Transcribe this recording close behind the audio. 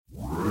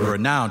are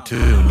now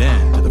tuned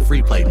in to the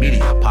Free Play Media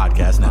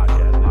Podcast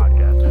Network.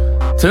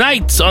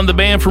 Tonight on the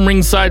Band from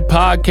Ringside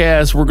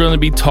podcast, we're going to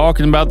be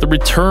talking about the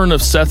return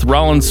of Seth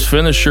Rollins'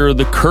 finisher,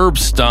 the Curb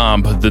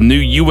Stomp, the new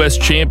U.S.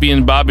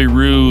 champion Bobby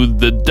Roode,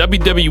 the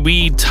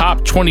WWE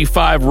Top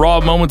 25 Raw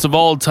moments of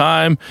all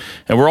time,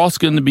 and we're also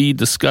going to be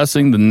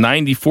discussing the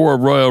 94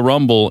 Royal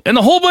Rumble and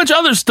a whole bunch of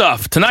other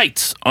stuff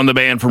tonight on the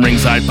Band from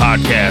Ringside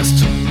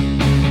podcast.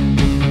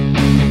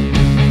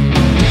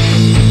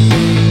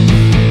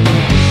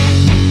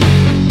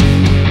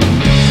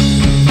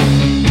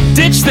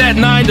 Ditch that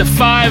 9 to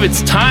 5.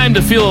 It's time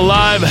to feel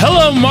alive.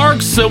 Hello,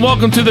 Marks, and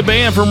welcome to the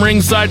Band from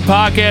Ringside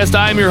podcast.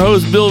 I'm your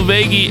host, Bill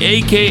Vagey,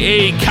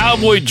 a.k.a.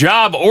 Cowboy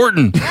Job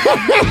Orton.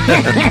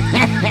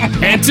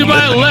 And to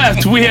my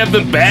left, we have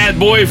the bad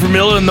boy from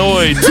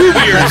Illinois, Two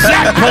Beer,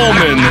 Zach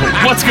Coleman.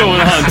 What's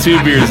going on,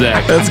 Two Beer,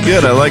 Zach? That's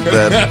good. I like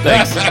that.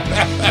 Thanks.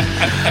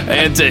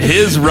 And to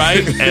his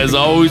right, as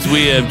always,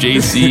 we have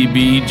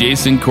JCB,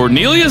 Jason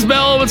Cornelius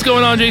Bell. What's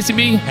going on,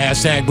 JCB?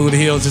 Hashtag Buddha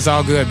Hills. It's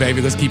all good,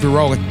 baby. Let's keep it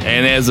rolling.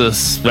 And as a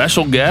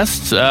special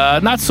guest,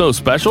 not so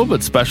special,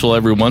 but special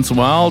every once in a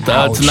while,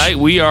 tonight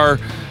we are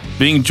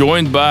being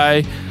joined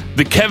by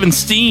the Kevin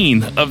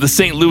Steen of the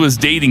St. Louis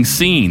dating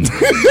scene.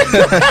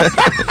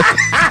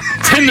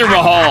 Tinder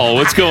Mahal.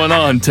 What's going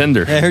on,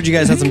 Tinder? I heard you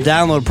guys had some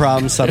download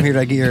problems, so I'm here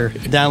to get your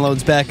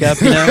downloads back up.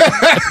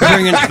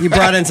 You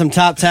brought in some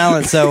top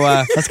talent, so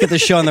let's get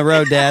this show on the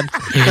road, Dad.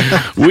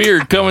 We're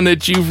coming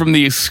at you from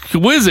the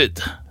exquisite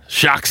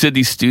Shock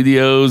City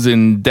Studios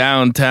in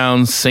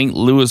downtown St.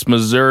 Louis,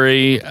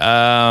 Missouri.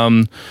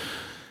 Guys,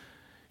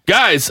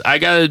 I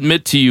gotta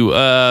admit to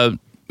you,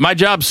 my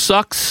job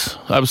sucks.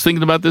 I was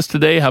thinking about this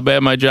today, how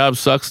bad my job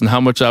sucks and how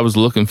much I was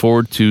looking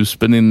forward to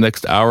spending the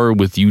next hour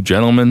with you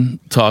gentlemen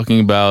talking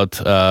about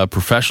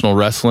professional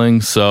wrestling.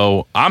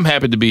 So I'm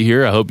happy to be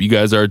here. I hope you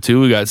guys are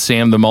too. We got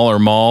Sam the Mauler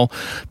Mall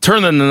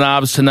turning the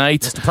knobs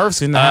tonight. It's the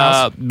person in the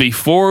house.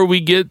 Before we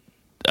get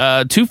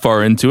too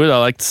far into it, I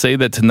like to say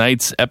that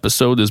tonight's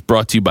episode is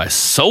brought to you by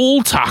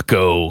Soul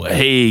Taco.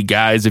 Hey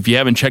guys, if you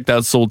haven't checked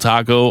out Soul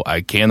Taco, I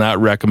cannot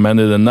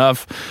recommend it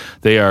enough.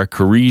 They are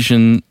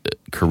Korean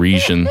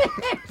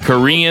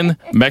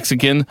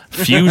Mexican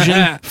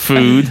fusion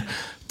food.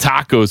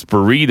 Tacos,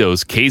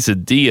 burritos,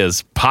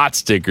 quesadillas, pot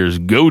stickers,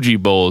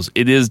 goji bowls.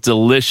 It is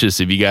delicious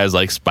if you guys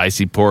like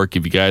spicy pork,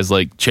 if you guys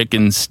like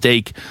chicken,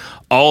 steak,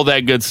 all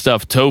that good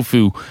stuff,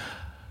 tofu.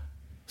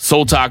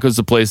 Soul Taco is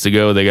the place to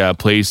go. They got a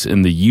place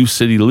in the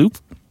U-City Loop.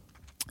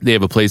 They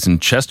have a place in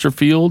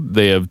Chesterfield.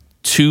 They have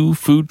 2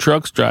 food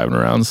trucks driving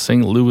around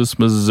St. Louis,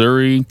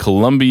 Missouri,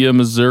 Columbia,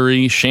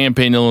 Missouri,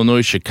 Champaign,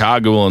 Illinois,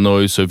 Chicago,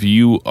 Illinois. So if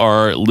you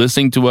are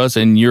listening to us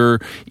and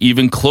you're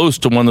even close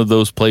to one of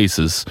those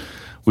places,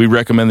 we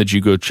recommend that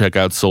you go check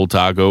out Soul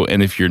Taco.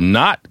 And if you're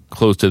not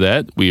close to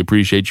that, we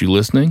appreciate you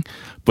listening.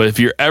 But if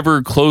you're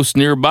ever close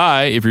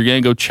nearby, if you're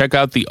going to go check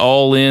out the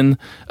All In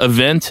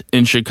event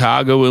in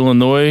Chicago,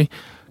 Illinois,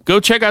 go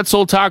check out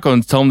Soul Taco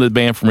and tell them the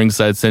Band from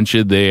Ringside sent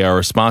you. They are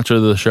a sponsor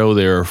of the show.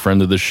 They are a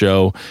friend of the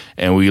show,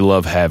 and we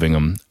love having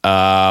them.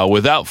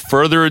 Without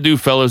further ado,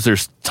 fellas,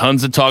 there's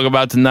tons to talk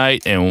about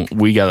tonight, and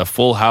we got a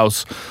full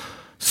house.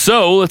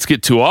 So let's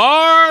get to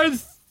our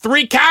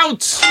 3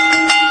 counts.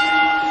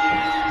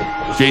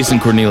 Jason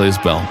Cornelius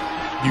Bell,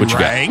 what you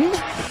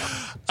got?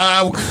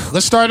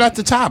 Let's start at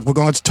the top. We're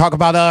going to talk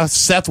about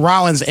Seth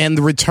Rollins and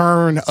the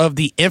return of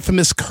the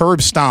infamous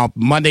Curb Stomp,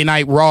 Monday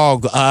Night Raw.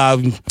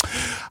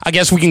 I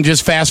guess we can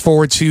just fast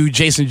forward to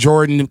Jason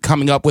Jordan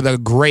coming up with a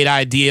great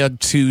idea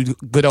to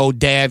good old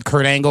dad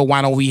Kurt Angle.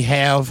 Why don't we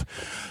have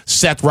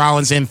Seth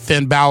Rollins and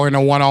Finn Balor in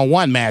a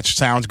one-on-one match?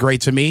 Sounds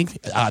great to me.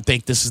 I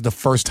think this is the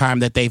first time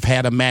that they've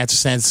had a match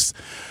since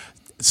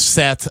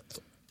Seth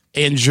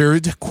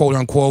injured, quote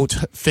unquote,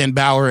 Finn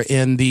Balor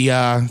in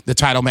the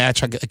title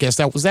match. I guess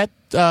that was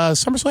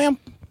SummerSlam.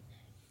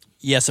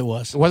 Yes, it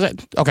was. Was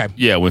it? Okay.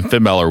 Yeah, when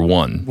Finn Balor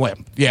won. Well,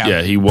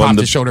 yeah, he won. Popped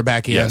his shoulder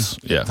back in. Yes,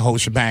 yeah. The whole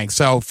shebang.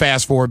 So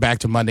fast forward back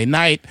to Monday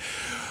night.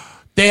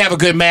 They have a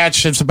good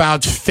match. It's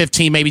about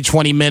 15, maybe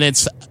 20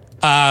 minutes.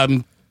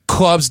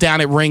 Clubs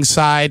down at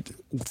ringside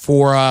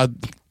for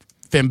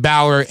Finn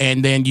Balor,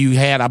 and then you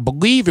had, I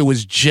believe it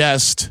was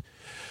just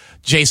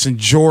Jason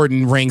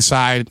Jordan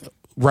ringside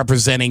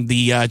representing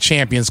the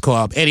Champions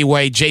Club.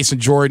 Anyway, Jason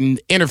Jordan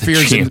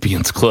interferes. The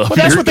Champions Club. Well,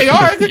 that's what they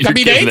are. I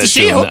mean, they ain't the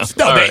Shield.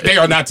 No, right. they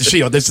are not the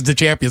Shield. This is the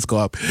Champions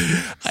Club.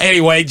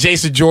 Anyway,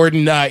 Jason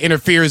Jordan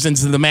interferes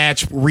into the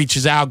match,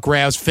 reaches out,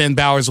 grabs Finn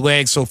Balor's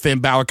leg, so Finn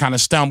Balor kind of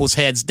stumbles,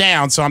 heads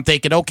down. So I'm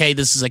thinking, okay,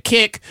 this is a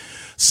kick,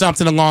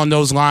 something along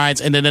those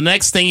lines. And then the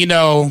next thing you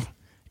know,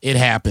 it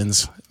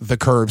happens. The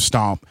Curb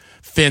Stomp.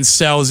 Finn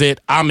sells it.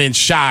 I'm in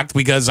shock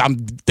because I'm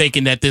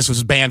thinking that this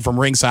was banned from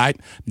ringside.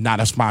 Not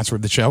a sponsor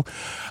of the show.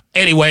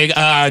 Anyway,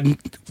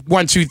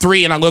 1, 2,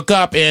 3, and I look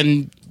up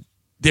and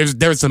there's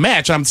the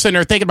match. I'm sitting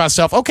there thinking to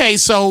myself, okay,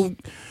 so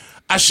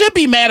I should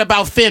be mad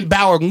about Finn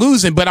Balor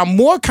losing, but I'm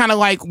more kind of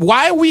like,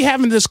 why are we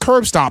having this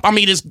Curb Stomp? I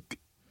mean,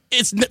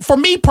 it's for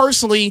me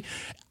personally,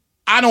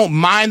 I don't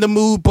mind the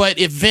move, but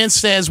if Vince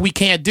says we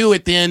can't do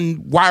it, then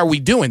why are we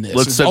doing this?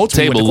 Let's set the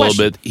table a little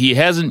bit. He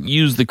hasn't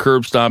used the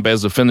curb stomp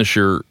as a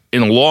finisher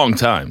in a long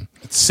time.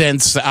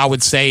 Since, I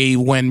would say,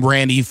 when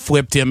Randy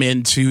flipped him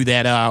into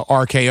that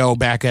RKO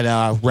back at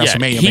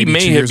WrestleMania maybe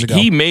 2 years ago.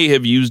 He may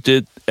have used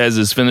it as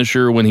his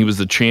finisher when he was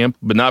the champ,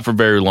 but not for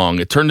very long.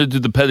 It turned into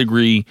the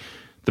pedigree.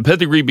 The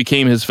pedigree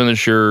became his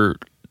finisher,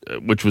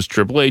 which was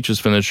Triple H's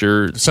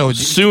finisher. So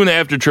soon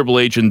after Triple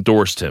H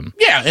endorsed him.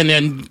 Yeah, and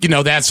then,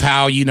 that's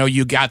how,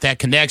 you got that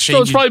connection.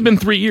 So it's probably been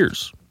 3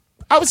 years.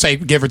 I would say,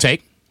 give or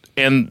take.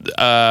 And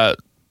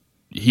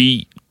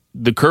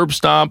the curb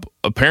stomp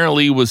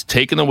apparently was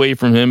taken away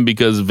from him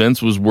because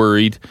Vince was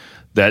worried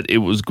that it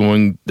was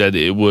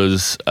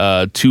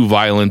too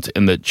violent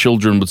and that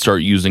children would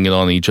start using it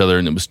on each other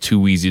and it was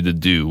too easy to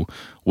do,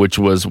 which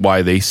was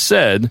why they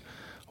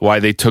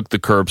took the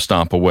curb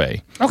stomp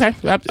away. Okay.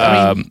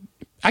 I mean,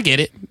 I get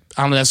it.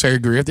 I don't necessarily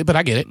agree with it, but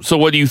I get it. So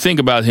what do you think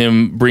about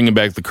him bringing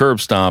back the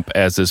curb stomp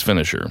as his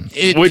finisher?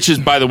 Which is,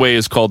 by the way,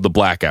 is called the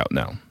blackout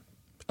now.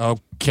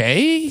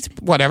 Okay,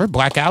 whatever,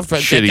 blackout.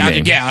 Shitty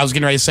name. Yeah, I was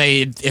getting ready to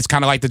say it's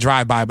kind of like the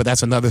drive-by, but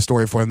that's another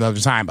story for another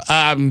time.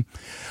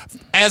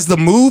 As the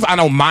move, I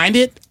don't mind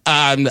it.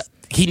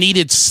 He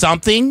needed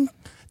something.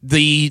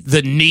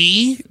 The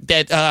knee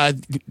that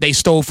they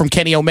stole from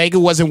Kenny Omega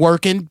wasn't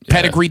working.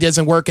 Pedigree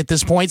doesn't work at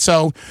this point,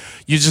 so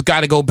you just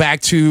got to go back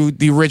to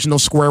the original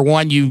square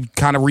one. You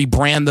kind of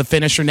rebrand the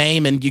finisher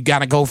name, and you got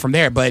to go from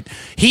there. But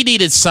he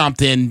needed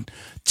something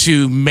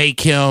to make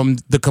him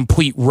the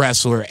complete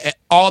wrestler.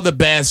 All the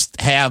best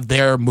have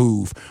their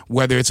move,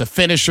 whether it's a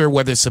finisher,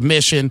 whether it's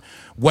submission,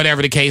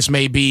 whatever the case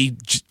may be.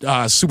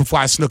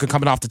 Superfly Snuka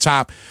coming off the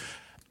top,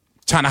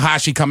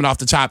 Tanahashi coming off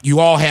the top. You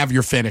all have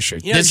your finisher.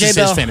 This is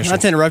his finisher.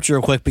 Not to interrupt you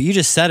real quick, but you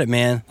just said it,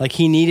 man. Like,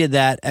 he needed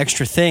that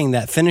extra thing,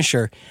 that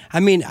finisher.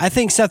 I mean, I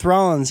think Seth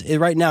Rollins,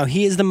 right now,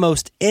 he is the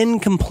most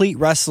incomplete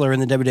wrestler in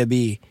the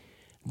WWE.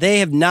 They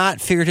have not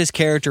figured his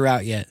character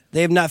out yet.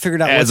 They have not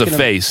figured out as a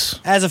face.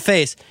 As a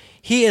face.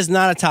 He is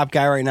not a top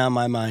guy right now in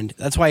my mind.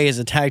 That's why he is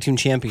a tag team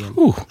champion.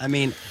 Ooh. I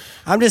mean,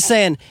 I'm just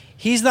saying,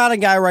 he's not a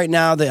guy right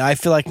now that I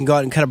feel like can go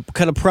out and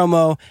cut a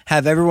promo,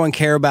 have everyone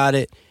care about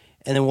it,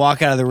 and then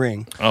walk out of the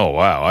ring. Oh,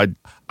 wow.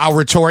 I'll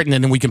retort, and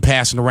then we can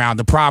pass it around.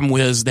 The problem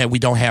was that we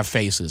don't have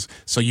faces.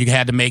 So you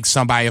had to make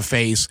somebody a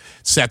face.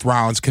 Seth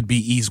Rollins could be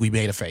easily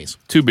made a face.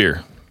 2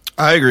 beer.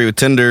 I agree with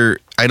Tinder.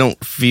 I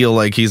don't feel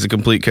like he's a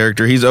complete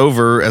character. He's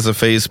over as a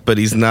face, but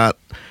he's not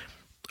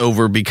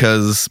over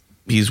because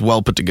he's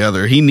well put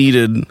together. He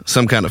needed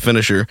some kind of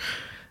finisher.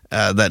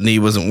 That knee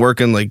wasn't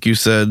working, like you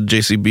said,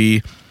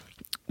 JCB.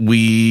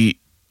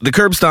 The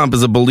curb stomp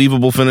is a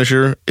believable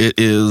finisher. It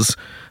is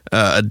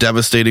a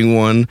devastating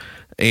one,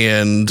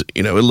 and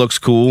it looks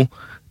cool.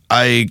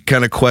 I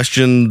kind of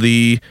question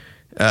the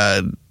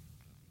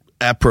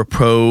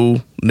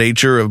apropos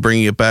nature of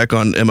bringing it back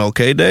on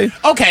MLK Day.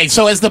 Okay,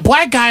 so as the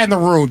black guy in the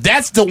room,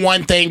 that's the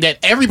one thing that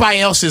everybody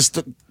else is.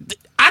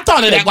 I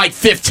thought of that like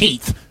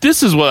 15th.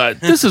 This is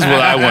what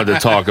I wanted to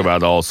talk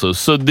about also.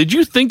 So did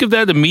you think of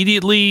that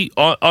immediately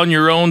on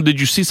your own? Did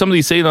you see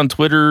somebody say it on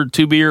Twitter,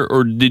 2beer,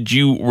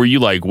 or were you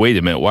like, wait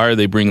a minute, why are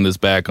they bringing this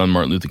back on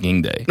Martin Luther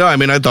King Day? No, I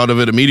mean, I thought of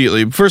it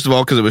immediately. First of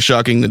all, because it was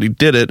shocking that he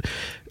did it,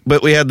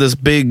 but we had this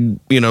big,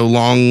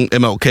 long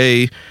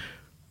MLK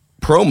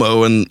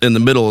promo in the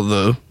middle of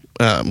the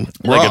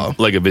Raw.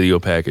 Like a video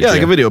package. Yeah,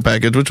 like a video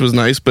package, which was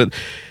nice, but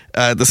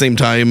at the same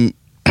time,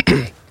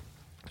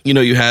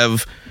 you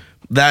have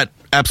that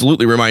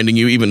absolutely reminding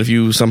you, even if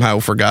you somehow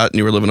forgot and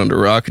you were living under a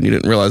rock and you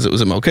didn't realize it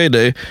was MLK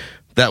Day,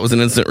 that was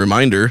an instant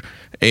reminder.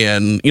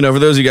 And, for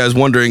those of you guys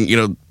wondering,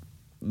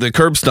 the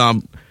curb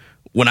stomp,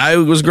 when I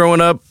was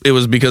growing up, it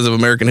was because of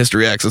American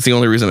History X. That's the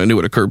only reason I knew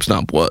what a curb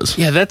stomp was.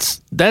 Yeah,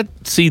 that's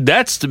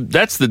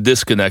the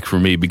disconnect for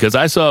me, because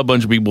I saw a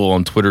bunch of people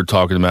on Twitter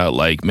talking about,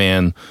 like,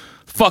 man,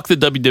 fuck the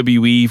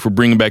WWE for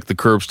bringing back the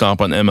curb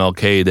stomp on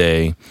MLK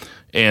Day.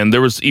 And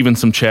there was even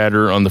some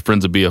chatter on the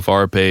Friends of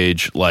BFR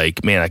page,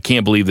 like, man, I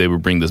can't believe they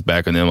would bring this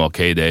back on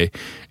MLK Day.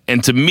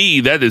 And to me,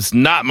 that is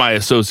not my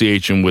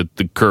association with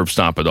the curb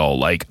stomp at all.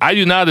 Like, I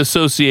do not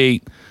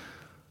associate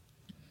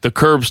the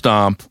curb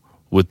stomp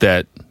with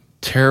that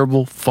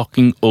terrible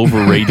fucking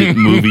overrated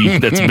movie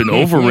that's been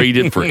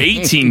overrated for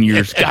 18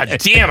 years. God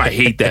damn, I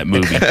hate that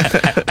movie.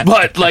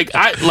 But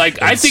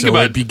I think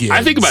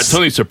about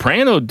Tony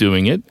Soprano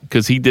doing it,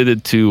 because he did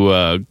it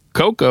to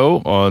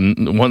Coco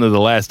on one of the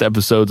last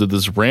episodes of The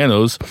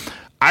Sopranos.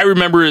 I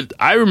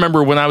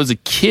remember when I was a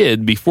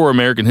kid, before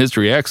American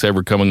History X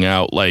ever coming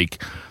out,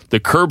 like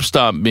the curb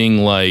stomp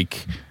being when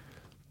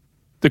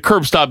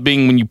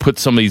you put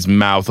somebody's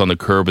mouth on the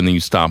curb and then you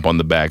stomp on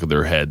the back of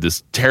their head.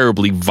 This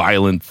terribly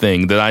violent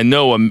thing that I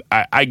know,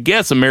 I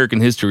guess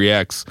American History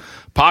X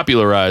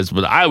popularized,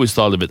 but I always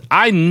thought of it.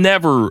 I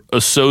never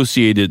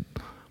associated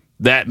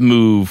that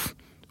move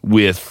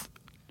with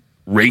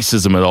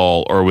racism at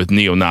all or with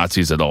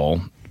neo-Nazis at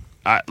all.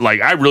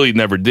 I really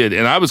never did.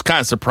 And I was kind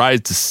of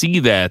surprised to see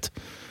that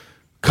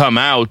come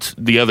out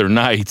the other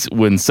night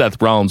when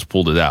Seth Rollins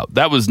pulled it out.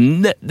 That was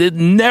it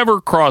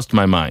never crossed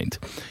my mind.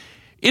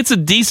 It's a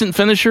decent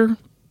finisher.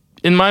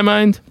 in my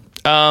mind.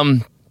 I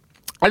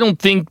don't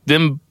think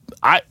them.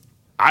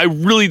 I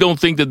really don't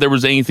think that there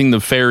was anything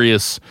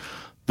nefarious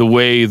the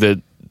way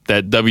that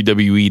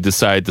WWE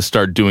decided to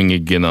start doing it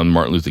again on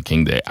Martin Luther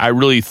King Day. I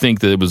really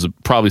think that it was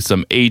probably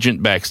some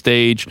agent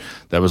backstage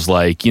that was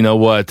like, you know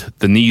what,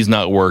 the knee's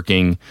not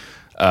working.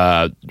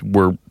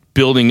 We're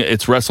building.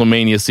 It's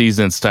WrestleMania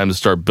season. It's time to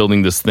start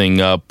building this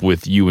thing up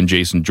with you and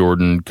Jason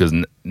Jordan, because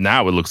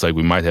now it looks like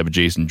we might have a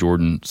Jason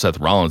Jordan Seth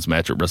Rollins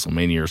match at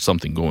WrestleMania or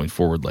something going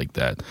forward like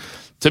that.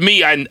 To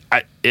me, I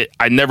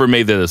never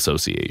made that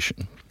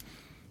association.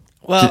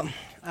 Well,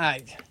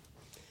 I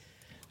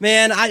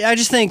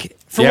just think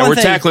we're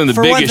tackling the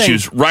big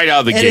issues right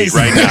out of the gate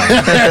right now.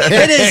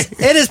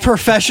 It is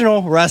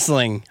professional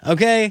wrestling,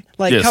 okay?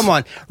 Like, Yes. come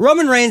on.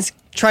 Roman Reigns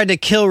tried to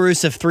kill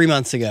Rusev 3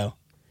 months ago.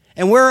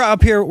 And we're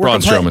up here.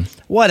 Braun Strowman.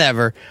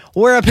 Whatever.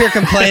 We're up here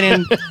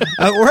complaining.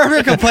 We're up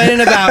here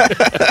complaining about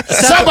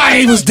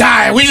somebody was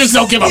dying. We just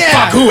don't give a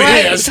fuck who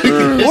it is.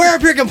 We're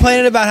up here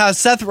complaining about how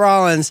Seth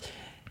Rollins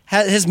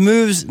had his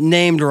moves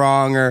named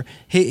wrong, or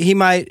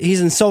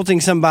he's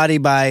insulting somebody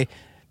by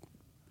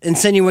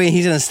insinuating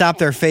he's going to stop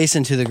their face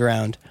into the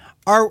ground.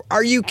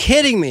 Are you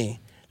kidding me?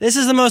 This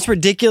is the most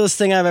ridiculous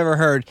thing I've ever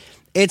heard.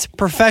 It's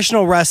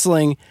professional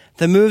wrestling.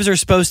 The moves are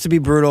supposed to be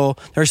brutal.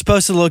 They're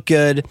supposed to look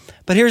good.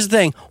 But here's the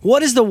thing.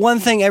 What is the one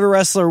thing every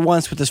wrestler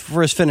wants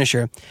for his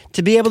finisher?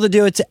 To be able to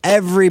do it to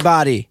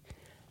everybody.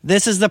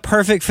 This is the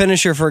perfect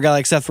finisher for a guy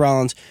like Seth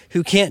Rollins,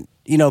 who can't,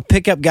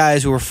 pick up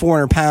guys who are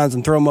 400 pounds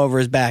and throw them over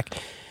his back.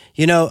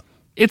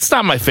 It's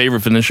not my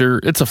favorite finisher.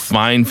 It's a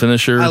fine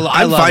finisher.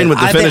 I'm fine with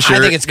the finisher. I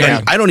think it's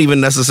great. I don't even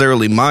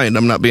necessarily mind.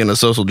 I'm not being a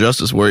social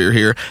justice warrior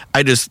here.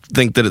 I just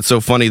think that it's so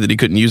funny that he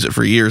couldn't use it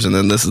for years, and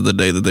then this is the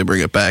day that they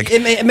bring it back.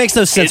 It makes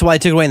no sense why he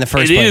took it away in the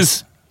first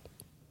place.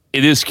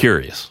 It is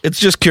curious. It's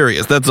just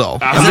curious. That's all.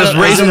 I'm just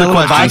raising the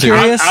questions here.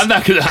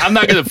 I'm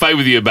not gonna fight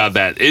with you about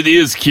that. It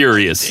is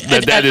curious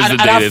that is the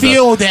day. And I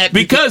feel that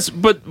because,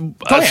 but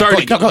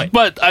sorry, go ahead.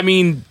 But I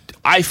mean,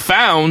 I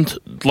found,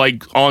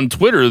 like, on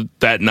Twitter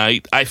that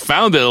night, I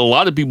found that a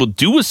lot of people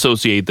do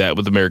associate that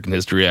with American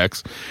History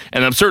X,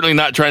 and I'm certainly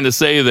not trying to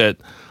say that,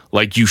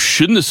 like, you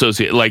shouldn't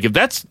associate. Like, if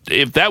that's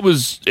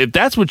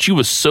what you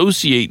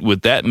associate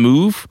with that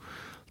move,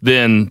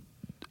 then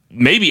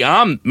maybe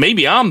I'm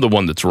the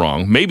one that's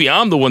wrong. Maybe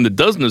I'm the one that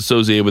doesn't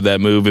associate with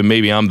that move, and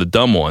maybe I'm the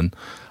dumb one.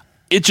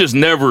 It just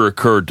never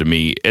occurred to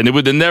me, and it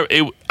would have never.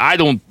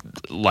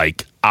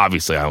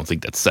 Obviously, I don't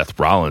think that Seth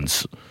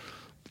Rollins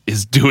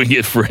is doing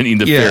it for any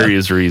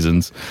nefarious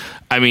reasons.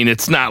 I mean,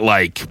 it's not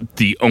like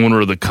the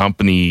owner of the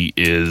company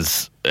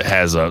has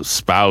a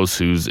spouse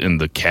who's in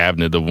the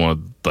cabinet of one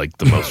of, like,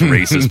 the most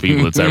racist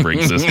people that's ever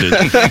existed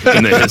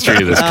in the history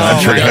of this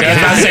country.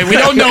 I say we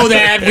don't know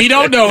that. We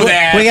don't know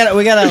that.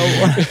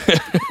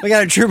 We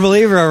got a true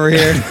believer over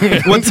here.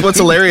 What's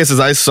hilarious is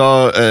I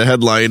saw a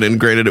headline, and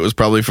granted, it was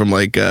probably from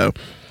like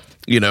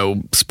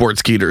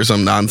Sportskeeda or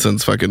some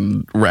nonsense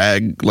fucking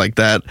rag like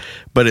that,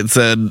 but it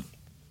said,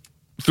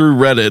 through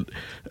Reddit,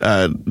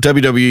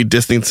 WWE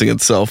distancing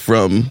itself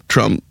from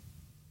Trump,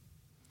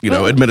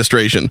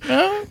 administration,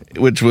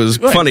 which was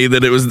funny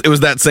that it was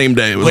that same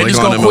day. It was like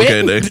on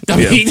MLK Day.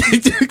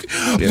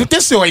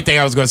 This is the only thing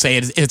I was going to say.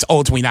 It's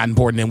ultimately not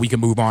important, and we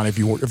can move on if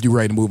you're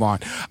ready to move on.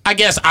 I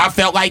guess I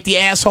felt like the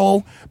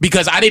asshole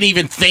because I didn't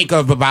even think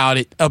about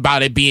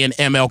it being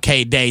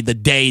MLK Day, the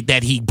day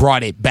that he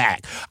brought it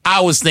back.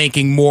 I was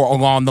thinking more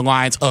along the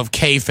lines of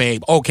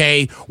kayfabe.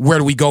 Okay, where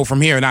do we go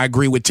from here? And I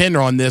agree with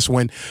Tinder on this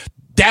one.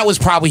 That was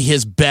probably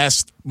his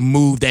best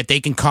move that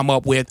they can come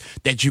up with,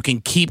 that you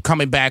can keep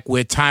coming back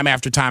with time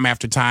after time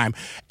after time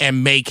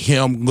and make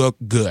him look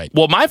good.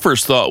 Well, my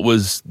first thought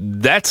was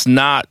that's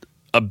not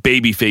a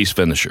babyface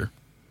finisher.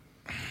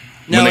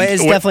 No,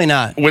 it's definitely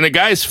not. When a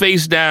guy's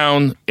face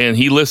down and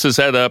he lifts his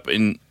head up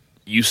and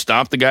you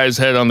stomp the guy's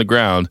head on the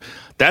ground,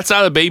 that's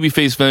not a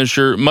babyface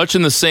finisher, much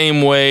in the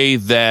same way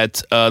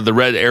that the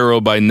Red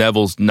Arrow by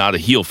Neville's not a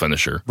heel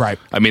finisher. Right.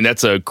 I mean,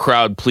 that's a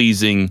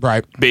crowd-pleasing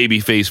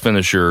babyface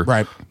finisher.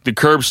 Right. The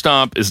curb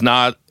stomp is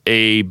not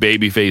a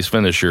babyface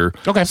finisher.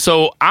 Okay.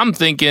 So I'm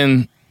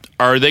thinking,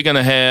 are they going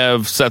to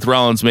have Seth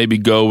Rollins maybe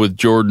go with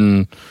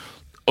Jordan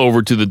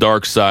over to the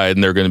dark side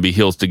and they're going to be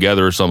heels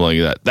together or something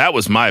like that? That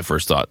was my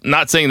first thought.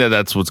 Not saying that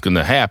that's what's going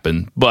to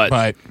happen,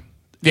 but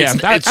yeah,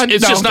 it's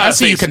just not a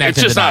face. It's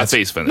just not a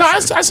face finish. No,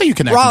 I see you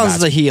connect. Rollins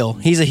is a heel.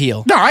 He's a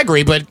heel. No, I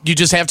agree, but you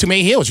just have too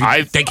many heels.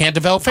 They can't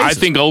develop faces. I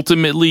think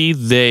ultimately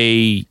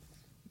they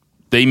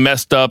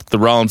messed up the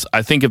Rollins.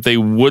 I think if they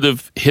would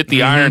have hit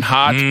the iron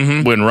hot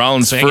when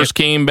Rollins first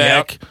came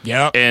back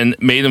and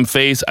made him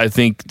face, I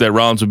think that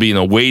Rollins would be in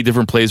a way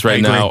different place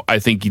right now. I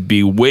think he'd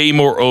be way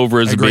more over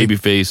as a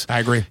babyface. I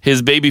agree.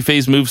 His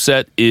babyface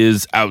moveset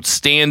is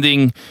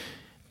outstanding.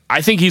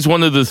 I think he's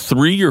one of the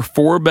 3 or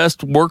 4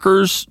 best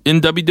workers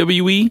in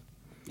WWE.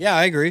 Yeah,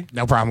 I agree.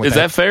 No problem with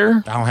that. Is that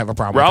fair? I don't have a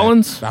problem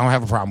Rollins? with that. I don't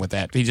have a problem with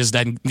that. He just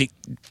doesn't.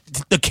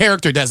 The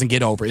character doesn't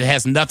get over it. It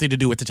has nothing to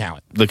do with the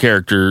talent. The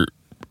character,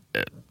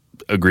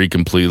 agree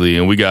completely,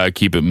 and we got to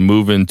keep it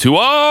moving to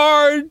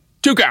our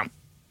 2 count.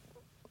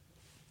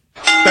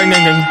 Ding,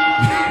 ding, ding.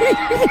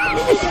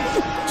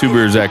 2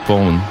 beer Zach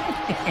Pullman.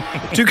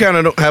 2 Count,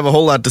 I don't have a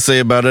whole lot to say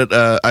about it.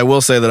 I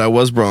will say that I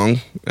was wrong,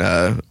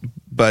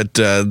 but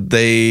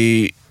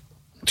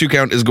 2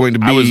 Count is going to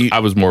be. I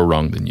was more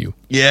wrong than you.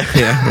 Yeah.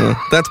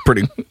 Well, that's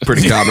pretty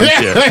common.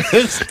 Yeah.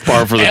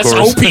 Par for the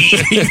course.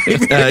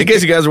 In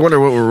case you guys are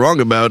wondering what we're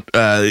wrong about,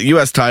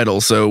 U.S.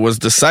 title was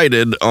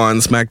decided on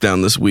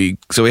SmackDown this week.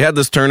 So we had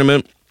this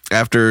tournament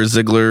after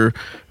Ziggler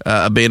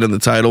abandoned the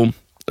title,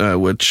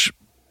 which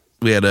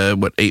we had a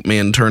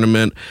 8-man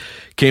tournament.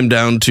 Came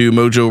down to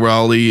Mojo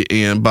Rawley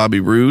and Bobby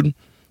Roode,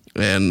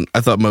 and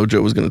I thought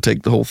Mojo was going to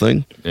take the whole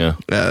thing. Yeah.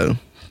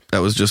 That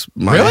was just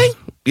my... Really?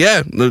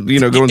 Yeah,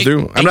 going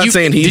through. I'm not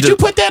saying he did. You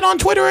put that on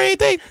Twitter or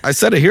anything? I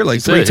said it here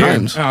like 3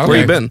 times. Oh, okay. Where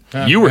you been?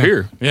 You were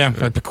here. Yeah,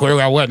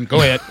 clearly I wasn't.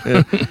 Go ahead.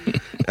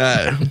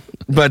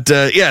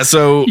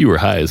 So... You were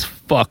high as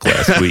fuck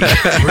last week.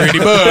 Pretty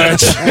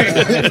much.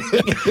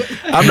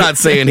 I'm not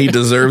saying he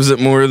deserves it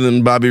more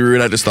than Bobby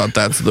Roode. I just thought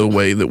that's the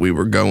way that we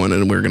were going,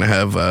 and we were going to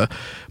have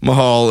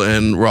Mahal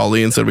and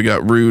Rawley. Instead, we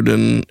got Roode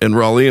and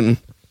Rawley, and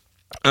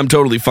I'm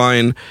totally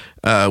fine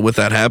with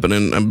that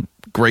happening. I'm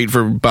great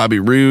for Bobby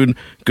Roode.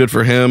 Good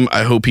for him.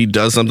 I hope he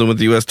does something with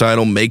the U.S.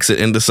 title, makes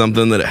it into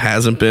something that it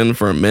hasn't been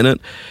for a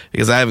minute,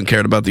 because I haven't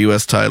cared about the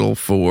U.S. title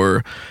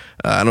for,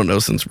 I don't know,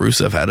 since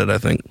Rusev had it, I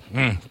think.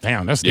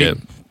 Damn, that's deep.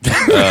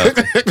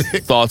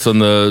 Thoughts on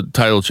the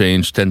title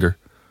change, Tender?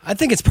 I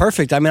think it's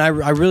perfect. I mean, I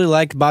really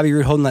like Bobby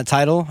Roode holding that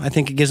title. I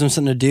think it gives him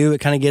something to do. It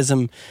kind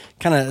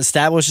of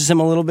establishes him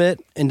a little bit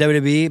in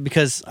WWE,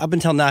 because up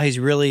until now he's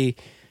really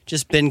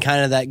just been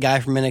kind of that guy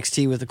from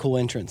NXT with a cool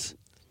entrance.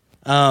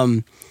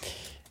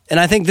 And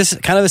I think this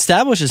kind of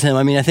establishes him.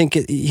 I mean, I think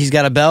he's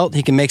got a belt.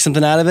 He can make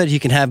something out of it. He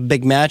can have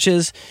big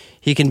matches.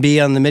 He can be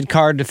on the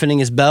mid-card defending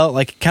his belt.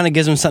 Like, it kind of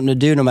gives him something to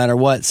do no matter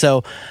what.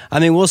 So, I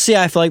mean, we'll see.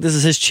 I feel like this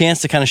is his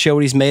chance to kind of show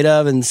what he's made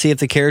of and see if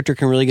the character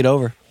can really get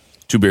over.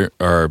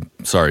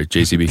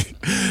 JCB.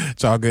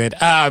 It's all good.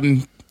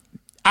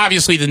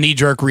 Obviously, the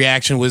knee-jerk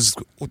reaction was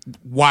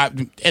why,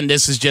 and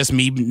this is just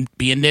me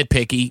being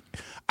nitpicky.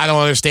 I don't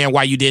understand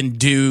why you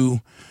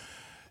did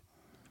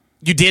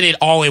it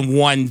all in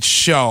one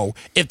show.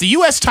 If the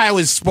U.S. title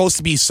is supposed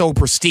to be so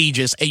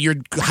prestigious and you're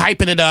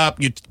hyping it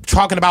up, you're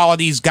talking about all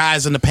these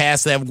guys in the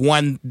past that have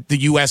won the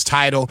U.S.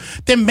 title,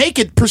 then make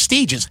it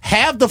prestigious.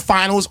 Have the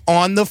finals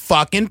on the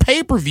fucking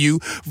pay-per-view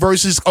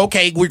versus,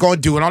 okay, we're going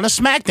to do it on a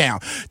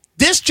SmackDown.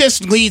 This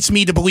just leads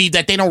me to believe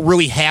that they don't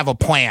really have a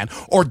plan,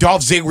 or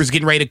Dolph Ziggler's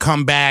getting ready to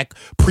come back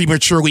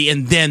prematurely,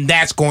 and then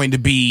that's going to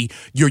be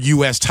your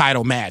U.S.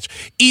 title match.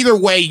 Either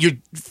way,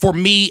 for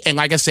me, and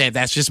like I said,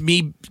 that's just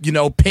me,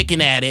 picking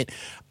at it.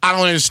 I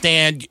don't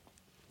understand.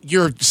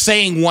 You're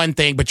saying one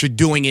thing, but you're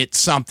doing it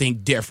something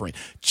different.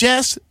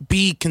 Just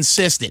be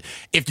consistent.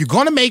 If you're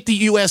going to make the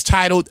U.S.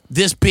 title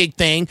this big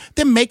thing,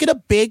 then make it a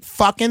big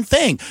fucking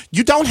thing.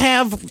 You don't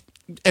have...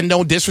 And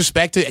no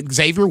disrespect to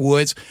Xavier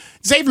Woods.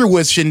 Xavier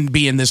Woods shouldn't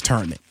be in this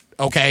tournament,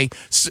 okay?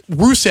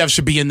 Rusev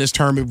should be in this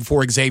tournament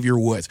before Xavier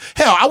Woods.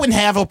 Hell, I wouldn't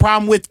have a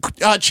problem with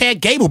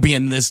Chad Gable being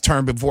in this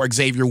tournament before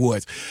Xavier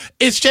Woods.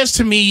 It's just,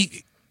 to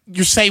me,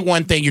 you say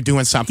one thing, you're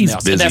doing something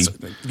else. Busy.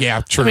 And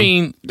yeah, true. I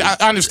mean, I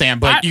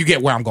understand, but you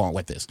get where I'm going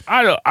with this.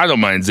 I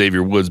don't mind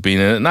Xavier Woods being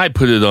in it, and I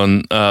put it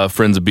on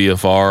Friends of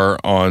BFR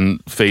on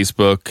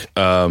Facebook.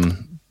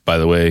 By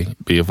the way,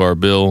 BFR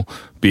Bill,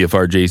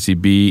 BFR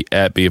JCB,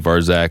 at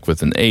BFR Zach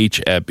with an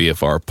H, at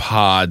BFR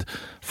Pod,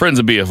 Friends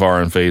of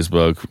BFR on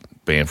Facebook,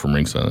 Band from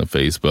Ringside on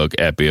Facebook,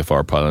 at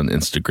BFR Pod on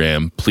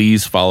Instagram.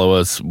 Please follow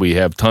us. We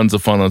have tons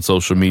of fun on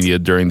social media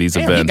during these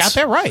events. You got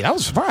that right. I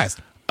was surprised.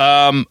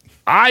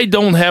 I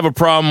don't have a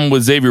problem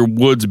with Xavier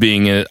Woods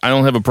being in it. I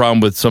don't have a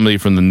problem with somebody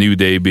from the New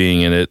Day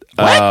being in it.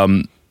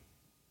 What?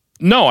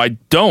 No, I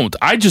don't.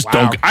 I just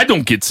don't. I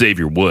don't get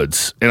Xavier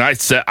Woods, and I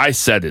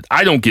said it.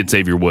 I don't get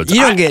Xavier Woods.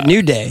 You don't get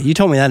New Day. You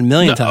told me that a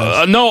million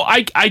times. No,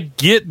 I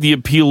get the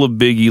appeal of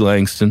Big E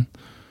Langston.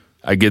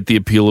 I get the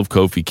appeal of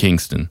Kofi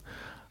Kingston.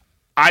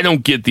 I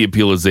don't get the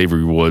appeal of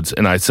Xavier Woods,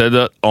 and I said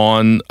that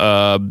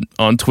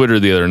on Twitter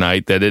the other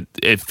night that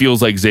it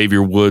feels like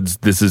Xavier Woods.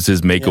 This is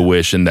his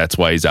Make-A-Wish, and that's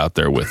why he's out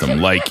there with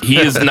him. Like, he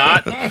is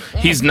not.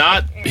 He's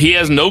not. He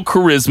has no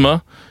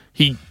charisma.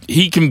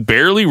 He can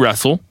barely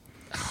wrestle.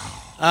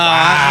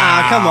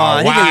 Come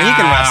on. He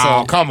can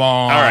wrestle. Come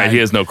on. All right, he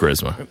has no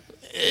charisma.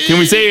 Can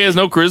we say he has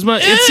no charisma?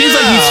 It seems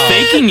like he's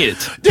faking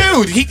it.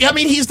 Dude,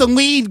 he's the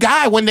lead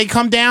guy when they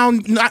come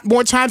down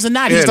more times than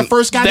not. He's the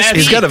first guy to speak.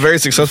 He's got a very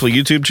successful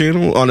YouTube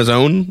channel on his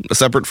own,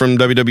 separate from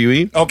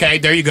WWE. Okay,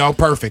 there you go.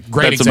 Perfect.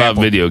 Great That's example.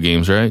 about video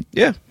games, right?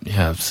 Yeah.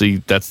 Yeah, see,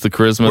 that's the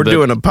charisma. We're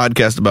doing a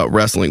podcast about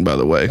wrestling, by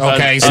the way.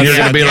 Okay, so you're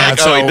going to be like,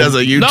 he does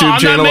a YouTube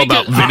channel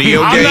about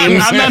video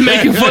games? I'm not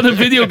making fun of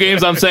video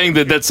games. I'm saying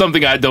that that's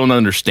something I don't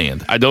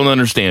understand. I don't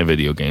understand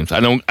video games. I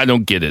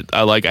don't get it.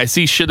 I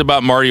see shit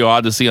about Mario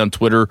Odyssey on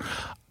Twitter.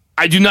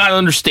 I do not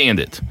understand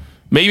it.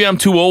 Maybe I'm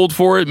too old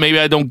for it. Maybe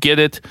I don't get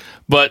it.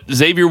 But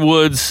Xavier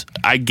Woods,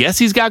 I guess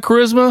he's got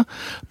charisma,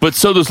 but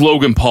so does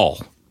Logan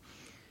Paul.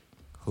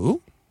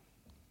 Who?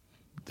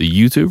 The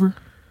YouTuber?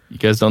 You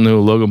guys don't know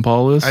who Logan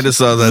Paul is? I just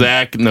saw that.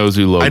 Zach knows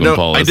who Logan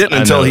Paul is. I didn't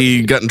until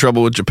he got in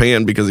trouble with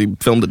Japan because he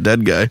filmed a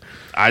dead guy.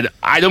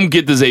 I don't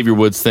get the Xavier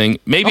Woods thing.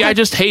 Maybe I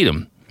just hate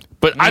him.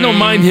 But I don't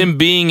mind him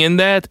being in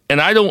that,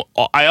 and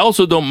I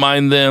also don't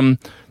mind them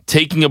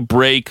taking a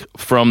break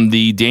from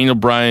the Daniel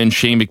Bryan,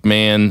 Shane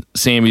McMahon,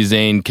 Sami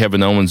Zayn,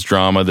 Kevin Owens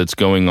drama that's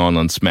going on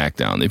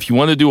SmackDown. If you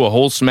want to do a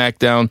whole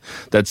SmackDown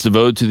that's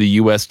devoted to the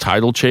U.S.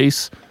 title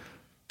chase,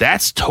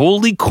 that's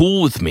totally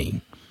cool with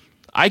me.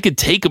 I could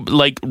take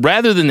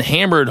rather than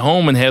hammer it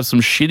home and have some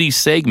shitty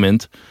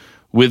segment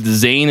with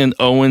Zayn and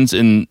Owens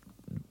and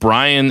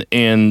Bryan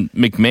and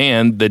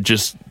McMahon that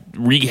just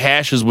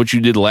rehashes what you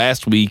did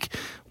last week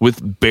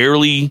with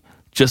barely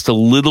just a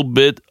little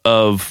bit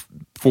of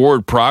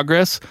forward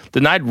progress,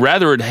 then I'd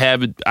rather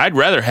have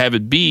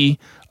it be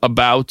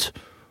about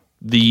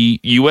the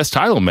U.S.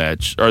 title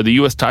match or the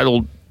U.S.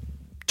 title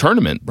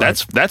tournament.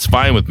 Right. That's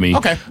fine with me.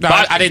 Okay, no,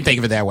 I didn't think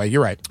of it that way.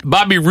 You're right.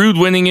 Bobby Roode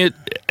winning it,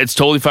 it's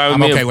totally fine with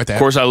me. I'm okay with that. Of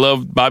course, I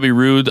love Bobby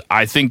Roode.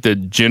 I think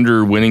that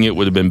Jinder winning it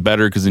would have been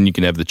better because then you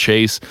can have the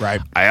chase.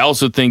 Right. I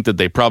also think that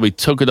they probably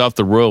took it off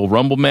the Royal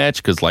Rumble match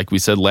because, like we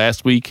said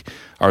last week,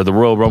 or the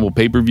Royal Rumble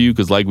pay-per-view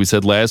because, like we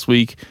said last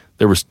week,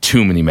 there was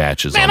too many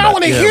matches. Man, on I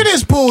want to hear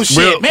this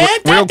bullshit, man.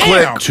 Real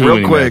quick, Too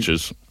many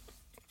matches.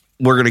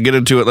 We're going to get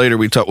into it later.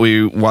 We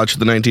watched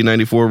the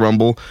 1994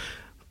 Rumble.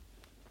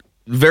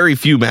 Very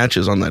few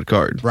matches on that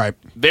card. Right.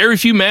 Very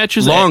few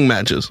matches. Long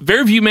matches.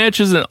 Very few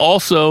matches, and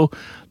also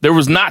there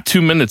was not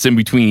 2 minutes in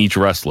between each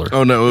wrestler.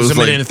 Oh, no. It was a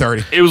minute and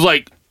 30. It was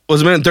like... It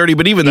was a minute and 30,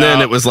 but even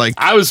then it was like...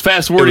 I was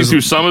fast-forwarding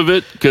through some of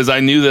it because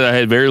I knew that I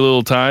had very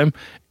little time,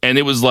 and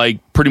it was like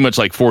pretty much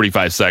like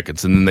 45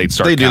 seconds, and then they'd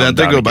start. They do that.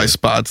 They go again. by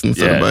spots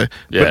instead of by.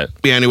 Yeah.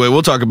 Anyway,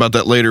 we'll talk about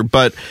that later.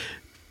 But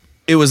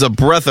it was a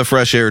breath of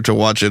fresh air to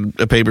watch a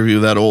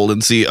pay-per-view that old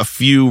and see a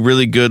few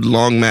really good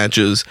long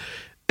matches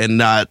and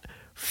not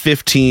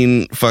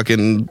 15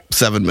 fucking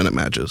 7-minute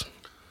matches.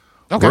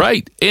 Okay.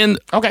 Right. And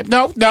okay.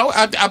 No.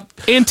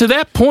 And to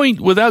that point,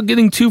 without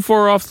getting too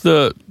far off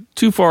the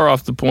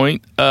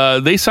point,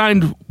 they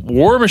signed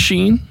War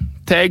Machine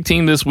tag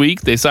team this week.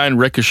 They signed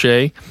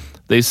Ricochet.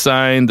 They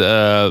signed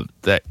that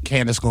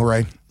Candice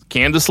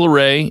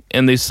LeRae,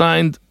 and they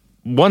signed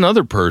one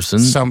other person.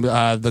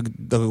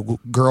 The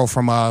girl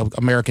from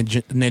American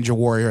Ninja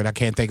Warrior, and I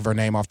can't think of her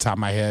name off the top of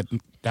my head.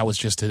 That was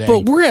just today.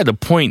 But we're at a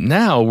point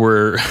now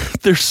where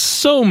there's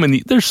so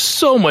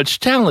much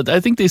talent. I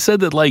think they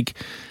said that like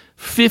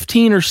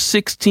 15 or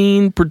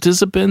 16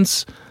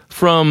 participants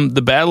from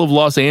the Battle of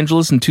Los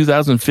Angeles in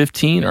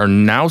 2015 are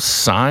now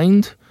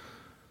signed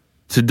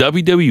to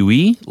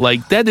WWE.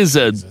 Like that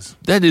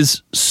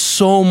is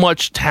so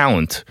much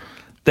talent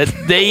that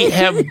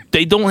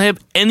they don't have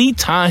any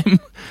time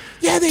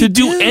to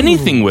do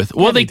anything with.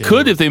 Well, they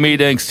could if they made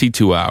NXT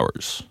 2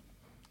 hours.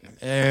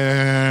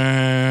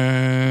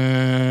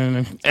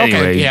 Anyway,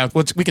 okay, yeah,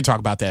 we can talk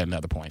about that at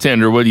another point.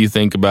 Tender, what do you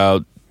think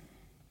about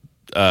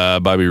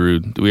Bobby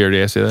Roode? Did we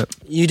already ask you that?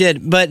 You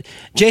did, but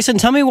Jason,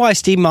 tell me why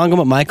Steve Mongo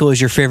McMichael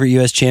is your favorite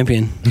U.S.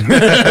 champion.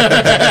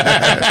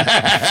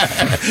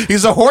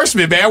 He's a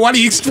horseman, man. What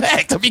do you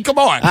expect? I mean, come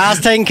on. I was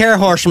taking care of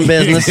horseman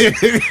business.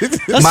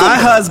 My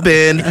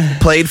husband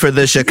played for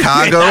the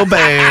Chicago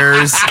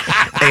Bears,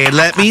 and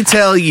let me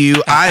tell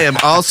you, I am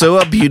also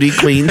a beauty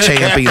queen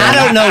champion. I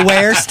don't know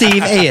where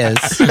Steve is.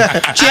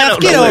 Jeff,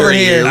 get over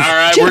here. All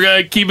right, we're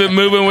going to keep it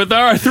moving with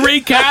our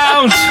 3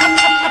 count.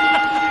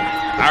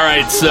 All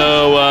right,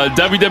 so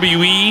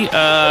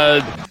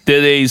WWE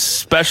did a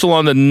special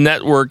on the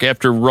network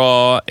after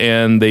Raw,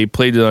 and they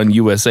played it on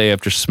USA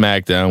after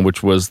SmackDown,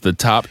 which was the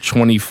top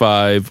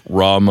 25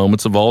 Raw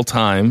moments of all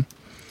time.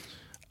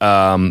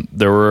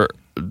 There were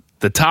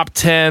the top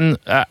 10.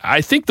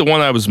 I think the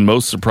one I was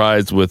most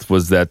surprised with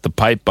was that the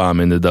pipe bomb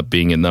ended up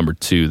being at number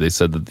 2. They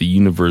said that the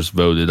universe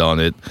voted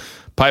on it.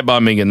 Pipe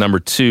bomb being at number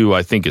 2,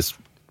 I think, is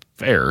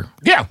fair.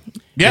 Yeah.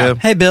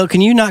 Hey, Bill, can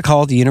you not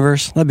call it the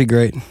universe? That'd be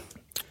great.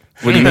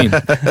 What do you mean?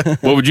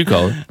 What would you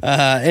call it?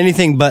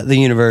 Anything but the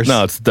universe.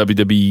 No, it's the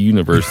WWE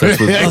Universe. That's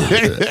what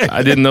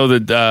I didn't know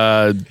that.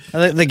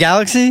 The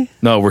Galaxy?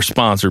 No, we're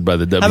sponsored by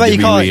the WWE. How about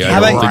you call it? I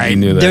don't think you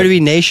knew that.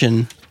 WWE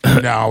Nation?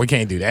 No, we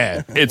can't do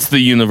that. It's the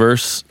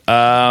universe.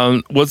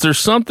 Was there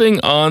something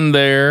on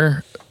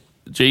there,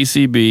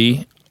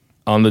 JCB,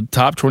 on the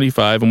top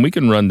 25? And we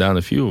can run down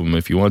a few of them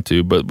if you want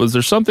to. But was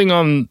there something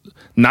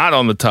not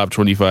on the top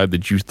 25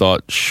 that you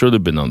thought should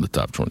have been on the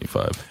top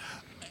 25?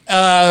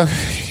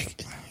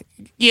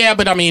 Yeah,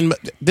 but I mean,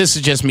 this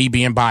is just me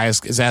being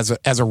biased. Because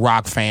as a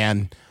rock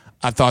fan,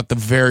 I thought the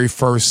very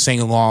first sing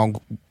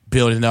along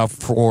building up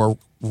for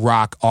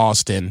Rock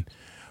Austin,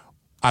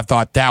 I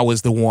thought that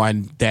was the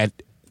one that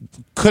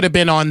could have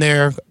been on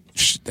there.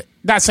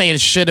 Not saying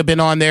it should have been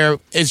on there.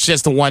 It's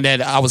just the one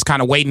that I was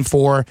kind of waiting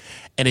for,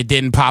 and it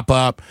didn't pop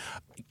up.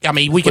 I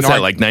mean, we can. What's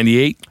that, like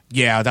 98?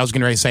 Yeah, that was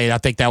getting ready to say it. I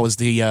think that was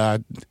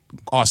the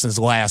Austin's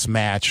last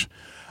match.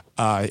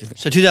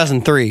 So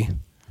 2003.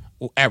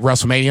 At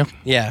WrestleMania?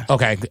 Yeah.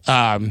 Okay.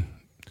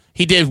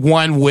 He did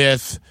one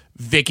with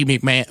Vicky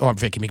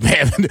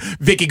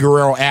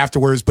Guerrero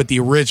afterwards, but the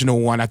original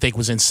one I think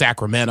was in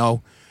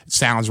Sacramento.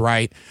 Sounds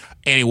right.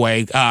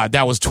 Anyway,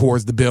 that was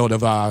towards the build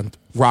of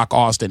Rock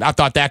Austin. I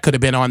thought that could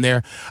have been on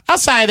there.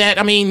 Outside of that,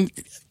 I mean,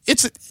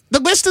 the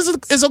list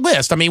is a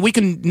list. I mean, we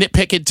can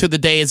nitpick it to the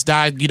day it's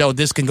died. You know,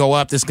 this can go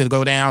up, this can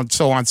go down,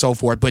 so on and so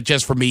forth. But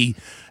just for me,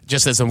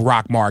 just as a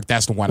rock mark,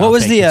 that's the one. What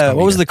was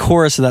the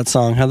chorus of that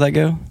song? How'd that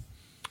go?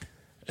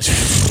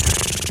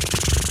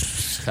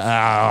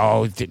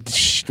 Oh,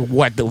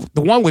 what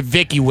the one with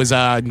Vicky was?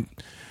 Well,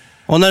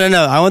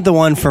 no. I want the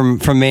one from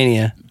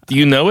Mania. Do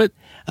you know it?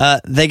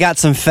 They got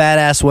some fat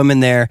ass women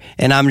there,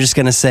 and I'm just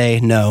gonna say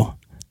no.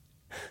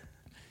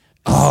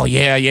 Oh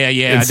yeah.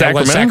 That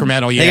was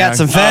Sacramento. Yeah, they got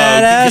some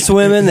fat ass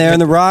women there,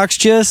 and the Rock's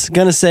just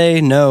gonna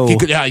say no.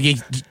 He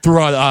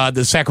threw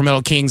the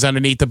Sacramento Kings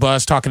underneath the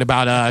bus, talking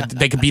about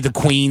they could be the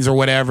Queens or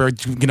whatever.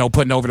 You know,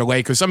 putting over the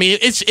Lakers. I mean,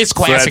 it's classic.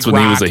 So that's when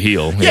rock. he was a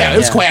heel. Yeah, it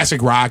was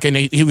classic rock, and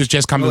he was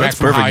just coming back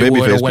from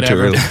Hollywood or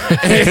whatever.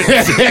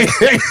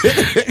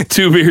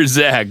 Two Beer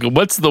Zach,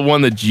 what's the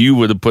one that you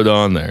would have put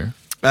on there?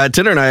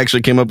 Tanner and I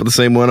actually came up with the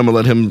same one. I'm going to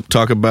let him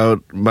talk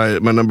about my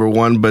number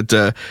one. But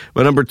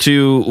my number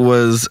two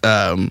was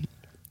the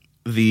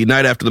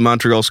night after the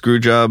Montreal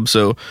Screwjob.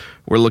 So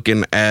we're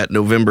looking at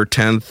November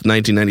 10th,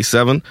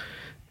 1997.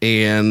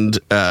 And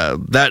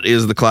that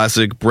is the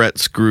classic Brett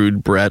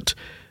screwed Brett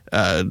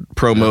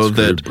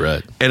promo.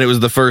 Brett. And it was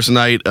the first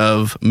night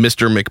of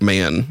Mr.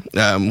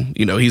 McMahon.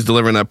 You know, he's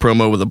delivering that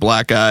promo with a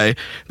black eye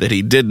that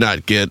he did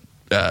not get.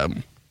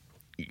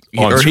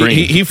 On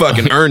screen. He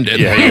fucking earned it.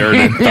 Yeah, he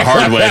earned it the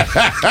hard way.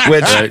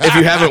 Which, if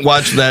you haven't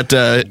watched that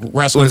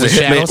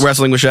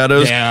Wrestling with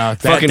Shadows,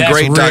 fucking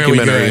great really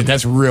documentary. Good.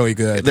 That's really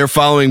good. They're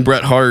following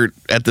Bret Hart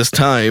at this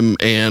time,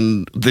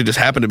 and they just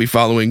happen to be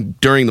following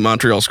during the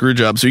Montreal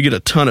Screwjob, so you get a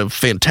ton of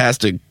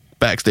fantastic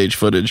backstage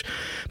footage.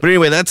 But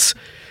anyway, that's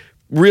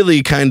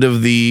really kind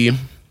of the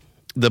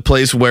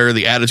place where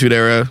the Attitude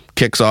Era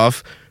kicks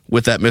off.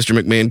 With that Mr.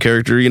 McMahon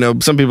character. You know,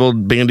 some people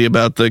bandy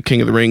about the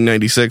King of the Ring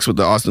 96 with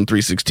the Austin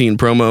 316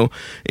 promo,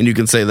 and you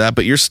can say that,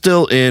 but you're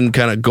still in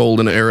kind of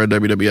golden era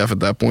WWF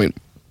at that point.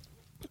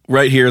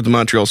 Right here at the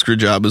Montreal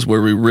Screwjob is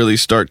where we really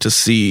start to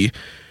see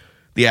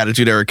the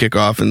Attitude Era kick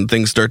off and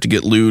things start to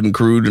get lewd and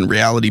crude and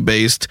reality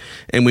based,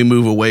 and we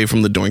move away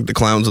from the Doink the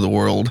Clowns of the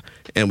world,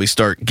 and we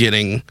start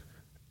getting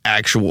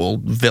actual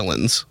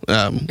villains, real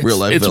life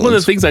villains. It's one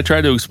of the things I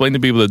try to explain to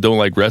people that don't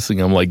like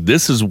wrestling. I'm like,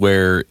 this is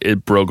where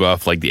it broke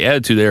off. Like the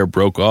Attitude Era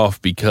broke off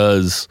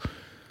because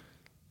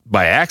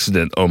by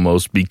accident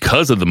almost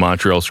because of the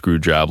Montreal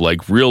Screwjob.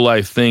 Like real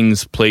life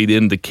things played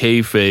into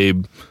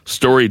kayfabe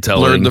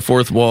storytelling. Blurred the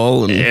fourth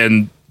wall.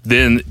 And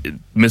then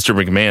Mr.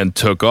 McMahon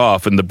took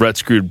off and the Brett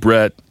Screwed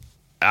Brett.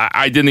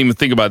 I didn't even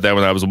think about that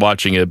when I was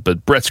watching it,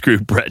 but Brett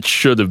Screwed Brett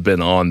should have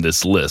been on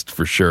this list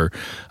for sure.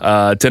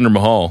 Jinder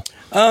Mahal.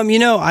 You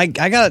know, I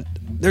got,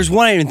 there's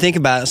one I didn't even think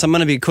about, so I'm going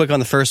to be quick on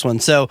the first one.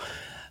 So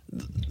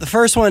the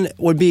first one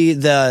would be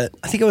I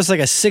think it was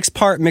like a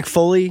 6-part Mick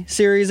Foley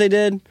series they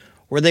did,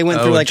 where they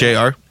went through like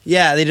JR?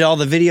 Yeah, they did all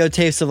the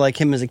videotapes of like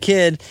him as a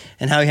kid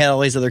and how he had all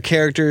these other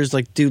characters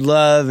like Dude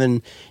Love,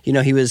 and you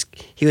know he was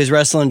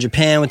wrestling in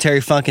Japan with Terry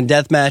Funk and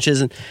death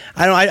matches, and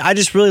I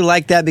just really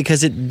liked that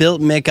because it built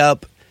Mick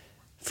up.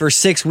 For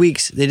 6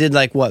 weeks, they did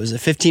like, what was it,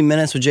 15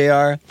 minutes with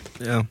JR?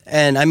 Yeah.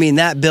 And I mean,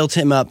 that built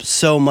him up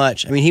so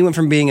much. I mean, he went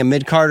from being a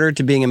mid-carder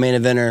to being a main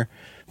eventer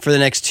for the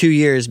next 2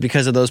 years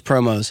because of those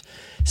promos.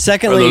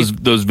 Secondly,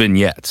 those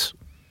vignettes.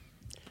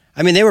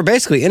 I mean, they were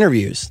basically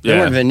interviews. They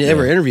were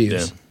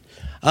interviews.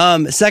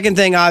 Yeah. Second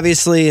thing,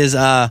 obviously, is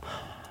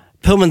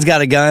Pillman's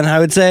got a gun, I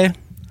would say.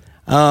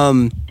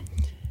 I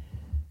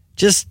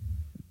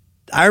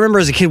remember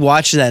as a kid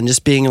watching that and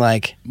just being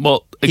like...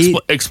 Well,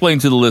 explain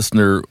to the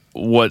listener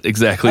what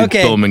exactly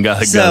Pillman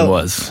got a gun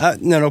was.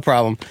 No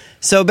problem.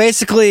 So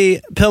basically,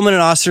 Pillman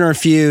and Austin are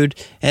feud,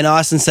 and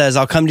Austin says,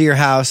 I'll come to your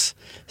house.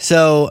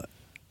 So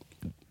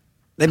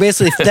they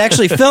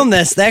actually filmed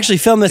this. They actually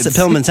filmed this at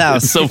Pillman's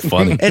house. It's so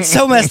funny. It's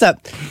so messed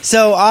up.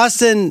 So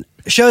Austin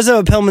shows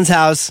up at Pillman's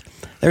house.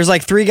 There's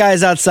like 3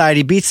 guys outside.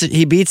 He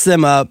beats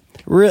them up.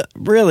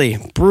 Really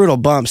brutal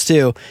bumps,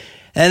 too.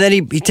 And then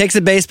he takes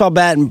a baseball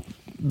bat and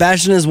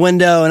bashes in his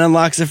window and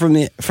unlocks it from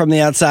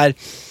the outside.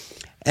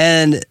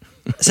 And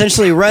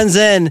essentially runs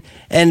in,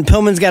 and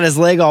Pillman's got his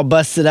leg all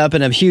busted up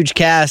in a huge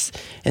cast,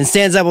 and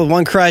stands up with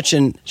one crutch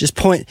and just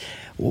point.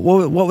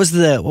 What was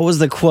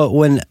the quote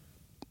when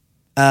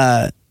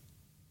Pillman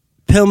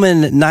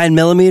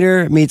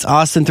 9mm meets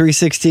Austin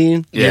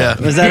 316? Yeah,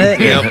 was that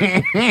it?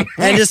 Yeah,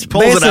 and just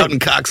pulls it out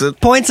and cocks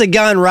it. Points a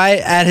gun right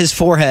at his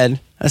forehead,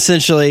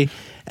 essentially.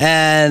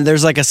 And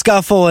there's like a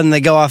scuffle, and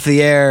they go off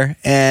the air,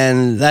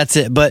 and that's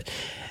it. But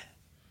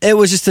it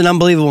was just an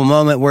unbelievable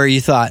moment where you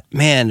thought,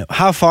 man,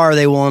 how far are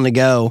they willing to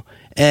go?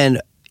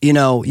 And, you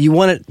know, you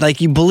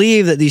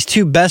believe that these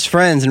two best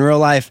friends in real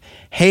life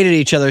hated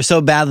each other so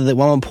badly that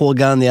one would pull a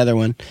gun on the other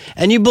one.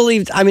 And you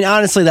believed, I mean,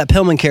 honestly, that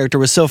Pillman character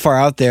was so far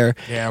out there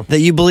that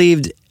you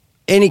believed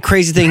any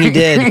crazy thing he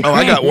did. Oh,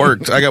 I got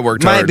worked.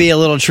 Might hard. Be a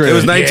little true. It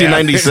was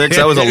 1996.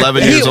 I was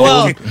 11 years old.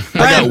 I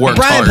got worked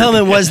Brian hard.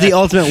 Pillman was the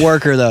ultimate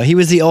worker, though. He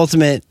was the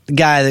ultimate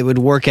guy that would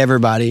work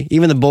everybody,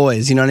 even the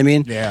boys. You know what I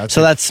mean? Yeah.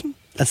 So that's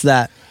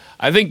that.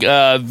 I think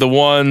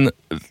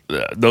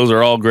those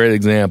are all great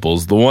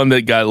examples. The one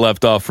that got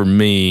left off for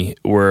me,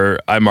 where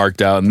I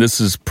marked out, and this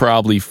is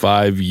probably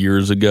 5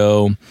 years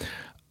ago,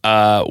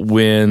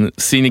 when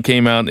Cena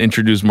came out and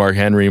introduced Mark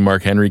Henry.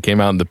 Mark Henry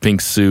came out in the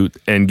pink suit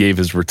and gave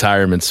his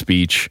retirement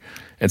speech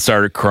and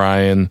started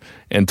crying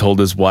and told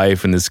his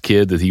wife and his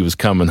kid that he was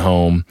coming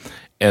home.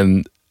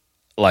 And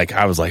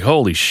I was like,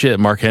 holy shit,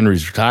 Mark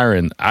Henry's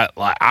retiring.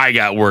 I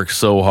got worked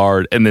so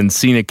hard. And then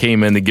Cena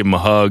came in to give him a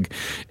hug.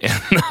 And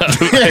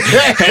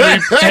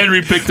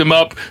Henry picked him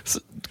up,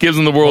 gives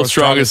him the world's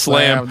strongest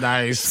slam.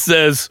 Nice.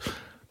 Says,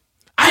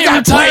 I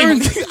got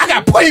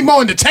plenty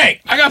more in the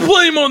tank. I got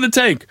plenty more in the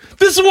tank.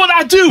 This is what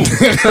I do. He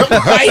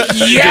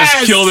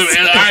just killed him.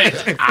 And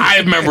I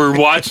remember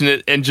watching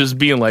it and just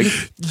being like,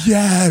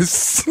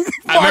 yes.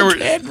 I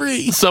remember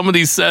Henry.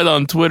 Somebody said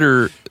on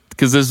Twitter,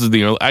 because this is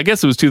I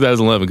guess it was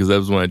 2011, because that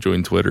was when I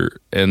joined Twitter,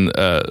 and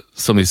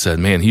somebody said,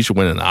 man, he should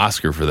win an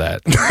Oscar for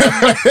that.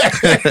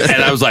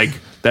 And I was like,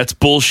 that's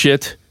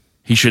bullshit.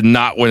 He should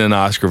not win an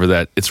Oscar for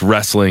that. It's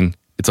wrestling.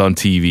 It's on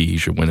TV. He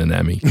should win an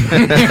Emmy.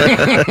 But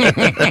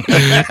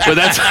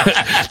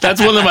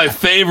that's one of my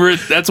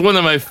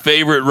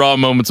favorite Raw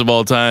moments of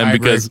all time,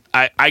 because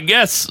I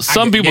guess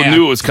some people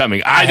knew it was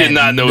coming. I did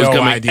not know it was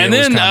coming. And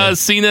then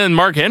Cena and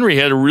Mark Henry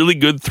had a really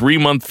good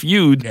 3-month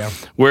feud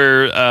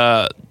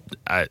where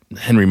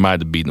Henry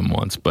might have beaten him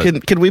once.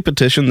 But can we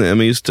petition the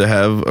Emmys to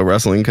have a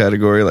wrestling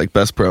category like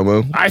best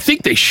promo? I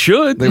think they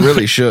should. They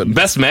really should.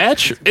 Best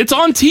match? It's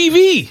on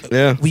TV.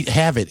 Yeah, we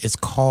have it. It's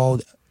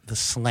called the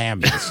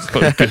Slammies.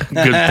 Good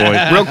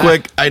point. Real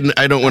quick,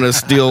 I don't want to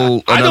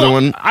steal another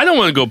one. I don't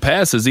want to go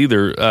past this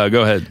either.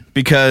 Go ahead.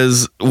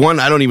 Because one,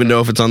 I don't even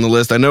know if it's on the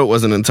list. I know it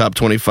wasn't in top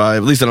 25.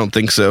 At least I don't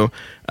think so.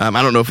 I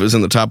don't know if it was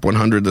in the top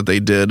 100 that they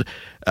did.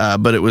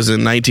 But it was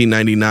in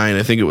 1999.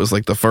 I think it was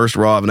like the first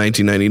Raw of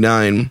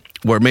 1999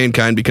 where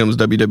Mankind becomes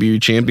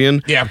WWE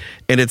champion. Yeah.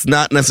 And it's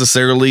not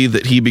necessarily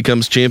that he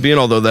becomes champion,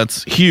 although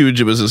that's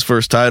huge. It was his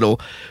first title.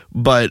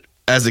 But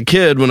as a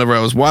kid, whenever I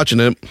was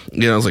watching it,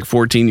 I was like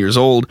 14 years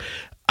old,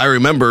 I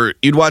remember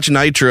you'd watch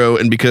Nitro,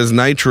 and because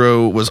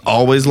Nitro was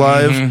always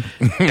live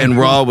and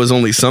Raw was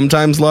only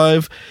sometimes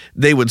live,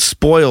 they would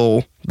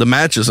spoil the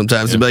matches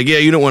sometimes. They'd be like, yeah,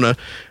 you don't want to,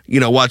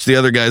 watch the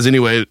other guys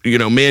anyway.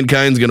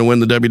 Mankind's going to win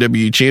the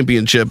WWE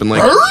championship in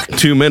like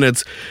 2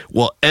 minutes.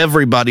 Well,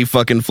 everybody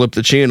fucking flipped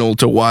the channel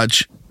to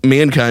watch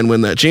Mankind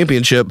win that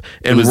championship,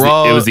 and it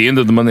was the end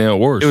of the Monday Night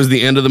Wars. It was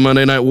the end of the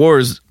Monday Night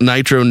Wars.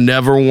 Nitro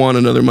never won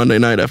another Monday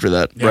night after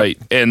that. Yep. Right.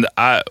 And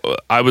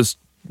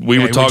we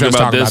were talking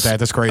about this.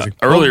 That's crazy.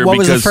 Earlier. What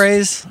was the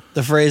phrase?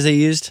 The phrase they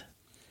used?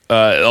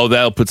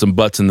 That'll put some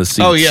butts in the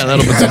seats. Oh yeah,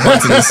 that'll put some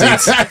butts in the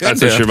seats.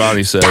 That's what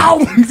Shivani said.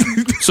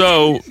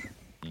 So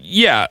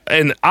yeah,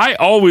 and I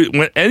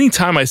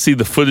anytime I see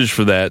the footage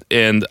for that,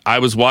 and I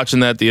was watching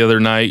that the other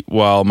night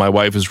while my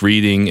wife was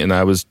reading, and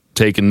I was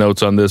taking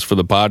notes on this for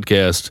the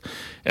podcast,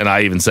 and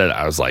I even said,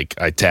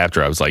 I tapped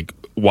her, I was like,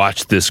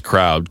 watch this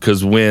crowd,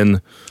 because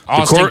when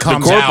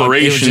the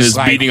corporation is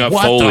like, beating up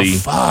Foley,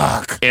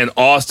 and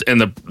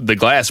Austin, and the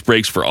glass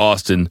breaks for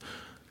Austin,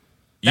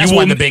 that's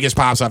one of the biggest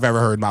pops I've ever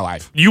heard in my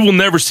life. You will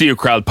never see a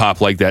crowd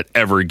pop like that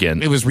ever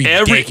again. It was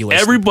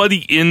ridiculous.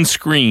 Everybody in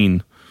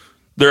screen,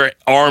 their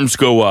arms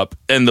go up,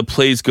 and the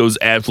place goes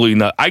absolutely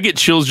nuts. I get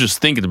chills just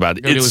thinking about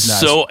it. It was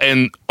nuts.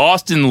 And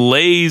Austin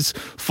lays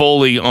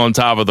Foley on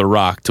top of the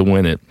Rock to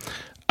win it.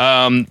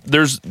 I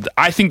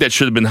think that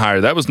should have been higher.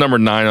 That was number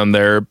 9 on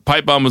there.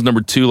 Pipe Bomb was number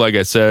 2, like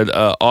I said.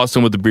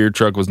 Austin with the beer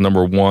truck was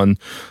number 1.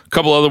 A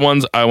couple other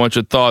ones I want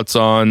your thoughts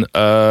on.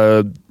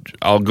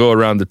 I'll go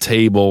around the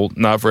table,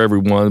 not for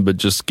everyone, but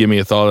just give me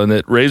a thought on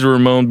it. Razor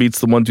Ramon beats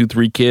the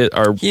 1-2-3 Kid,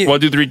 or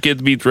 1-2-3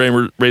 Kids beats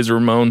Razor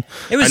Ramon.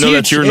 It was I know huge.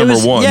 That's your number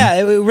 1. Yeah,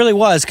 it really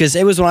was, because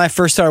it was when I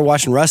first started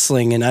watching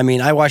wrestling, and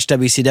I watched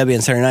WCW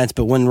on Saturday nights,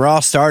 but when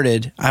Raw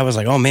started, I was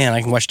like, oh man,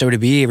 I can watch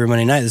WWE every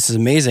Monday night. This is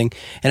amazing.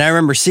 And I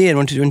remember seeing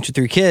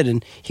 1-2-3 Kid,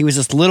 and he was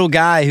this little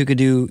guy who could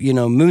do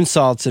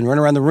moonsaults and run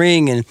around the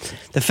ring, and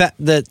the fact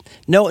that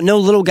no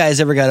little guys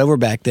ever got over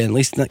back then, at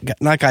least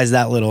not guys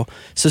that little.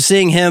 So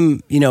seeing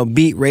him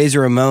beat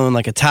Razor Ramon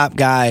like a top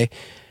guy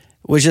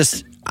was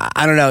just,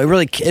 I don't know, it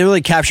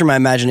really captured my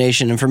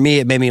imagination, and for me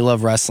it made me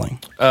love wrestling.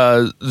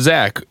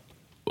 Zach,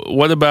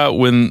 what about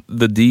when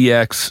the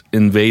DX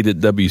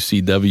invaded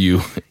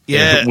WCW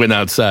and went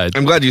outside?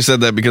 I'm glad you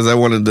said that, because I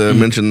wanted to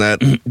mention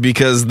that,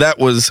 because that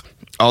was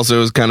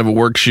also kind of a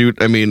work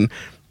shoot. I mean,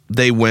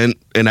 they went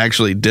and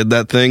actually did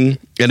that thing.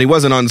 And he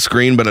wasn't on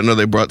screen, but I know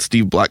they brought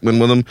Steve Blackman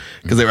with him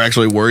because they were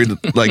actually worried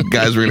that like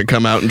guys were going to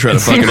come out and try to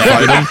fucking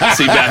fight him.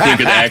 Steve Blackman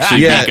could actually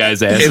beat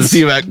guys' asses. And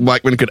Steve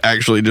Blackman could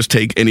actually just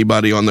take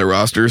anybody on their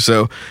roster.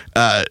 So,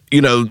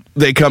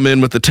 they come in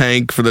with the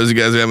tank for those of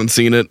you guys who haven't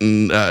seen it.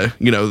 And,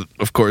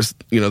 of course,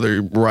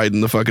 they're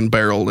riding the fucking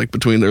barrel like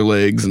between their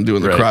legs and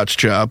doing the crotch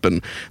chop.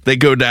 And they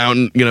go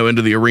down,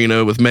 into the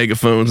arena with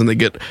megaphones and they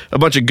get a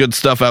bunch of good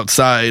stuff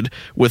outside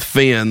with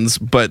fans,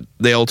 but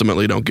they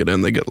ultimately don't get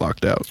in. They get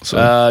locked out. So,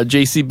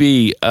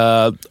 JCB,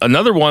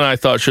 another one I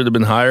thought should have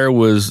been higher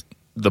was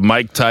the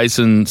Mike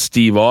Tyson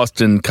Steve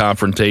Austin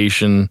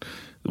confrontation,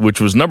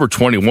 which was number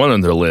 21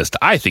 on their list.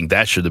 I think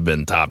that should have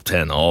been top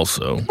 10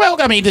 also.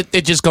 Well, I mean,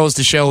 it just goes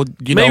to show,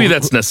 maybe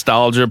that's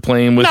nostalgia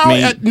playing with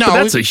me. No, but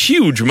that's a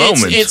huge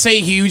moment. It's a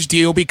huge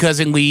deal because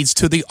it leads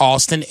to the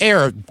Austin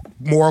era.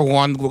 More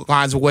along the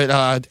lines of what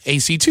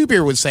AC Two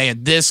Beer was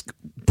saying. This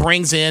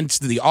brings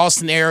into the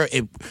Austin era.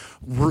 It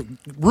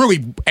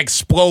really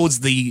explodes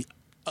the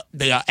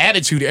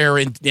Attitude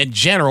Era in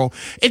general.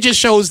 It just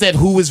shows that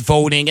who is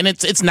voting, and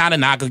it's not a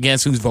knock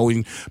against who's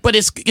voting, but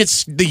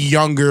it's the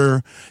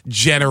younger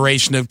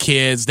generation of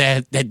kids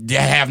that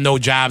have no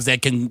jobs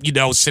that can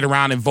sit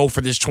around and vote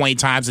for this 20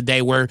 times a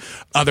day where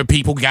other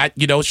people got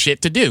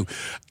shit to do.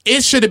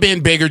 It should have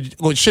been bigger.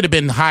 It should have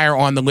been higher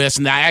on the list.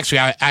 And I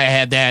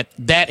had that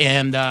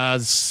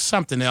and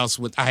something else.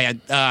 I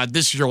had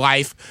This Is Your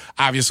Life,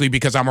 obviously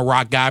because I'm a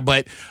rock guy,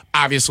 but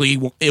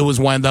obviously it was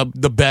one of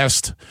the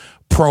best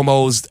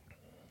promos.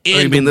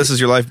 You mean This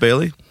Is Your Life,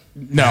 Bailey?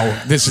 No,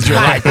 This Is Your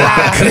Life,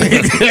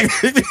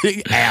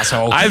 Rock.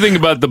 Asshole. I think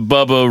about the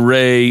Bubba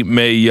Ray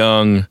Mae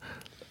Young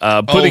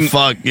putting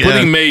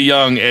Mae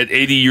Young at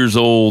 80 years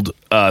old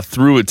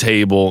through a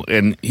table,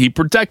 and he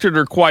protected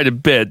her quite a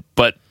bit,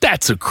 but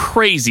that's a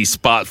crazy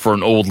spot for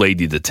an old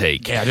lady to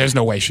take. Yeah, there's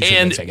no way she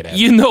should take it out.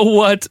 You know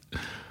what?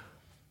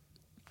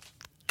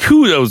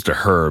 Kudos to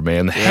her,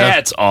 man. Yeah.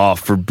 Hats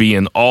off for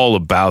being all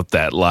about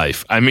that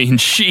life. I mean,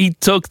 she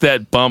took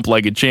that bump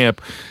like a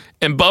champ,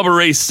 and Bubba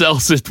Ray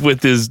sells it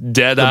with his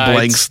dead-eyed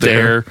blank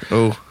stare.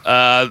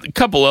 A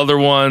couple other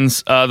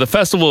ones. The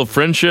Festival of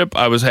Friendship,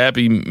 I was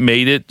happy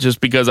made it just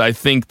because I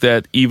think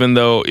that even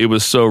though it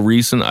was so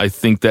recent, I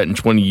think that in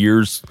 20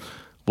 years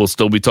we'll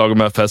still be talking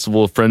about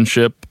Festival of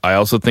Friendship. I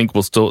also think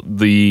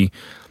the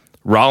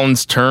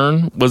Rollins'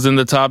 turn was in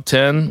the top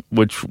 10,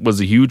 which was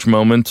a huge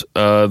moment.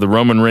 The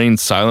Roman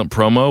Reigns silent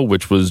promo,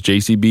 which was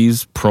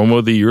JCB's promo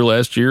of the year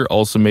last year,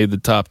 also made the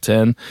top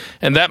 10.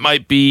 And that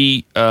might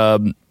be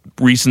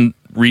recent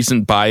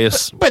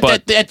bias.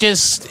 But that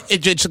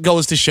just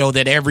goes to show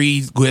that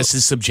every list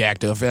is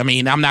subjective. I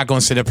mean, I'm not going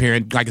to sit up here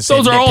and, like I said,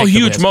 those are all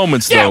huge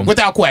moments, though. Yeah,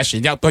 without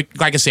question. Yeah, but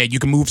like I said, you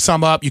can move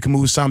some up, you can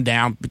move some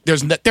down.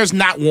 There's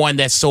not one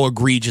that's so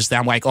egregious that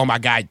I'm like, oh my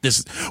God, this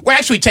is... Well,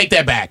 actually, take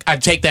that back. I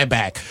take that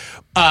back.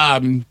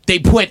 They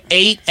put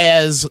 8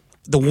 as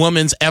the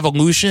women's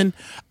evolution.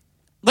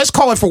 Let's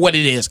call it for what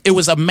it is. It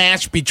was a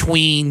match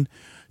between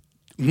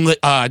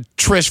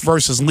Trish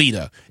versus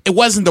Lita. It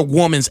wasn't the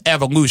woman's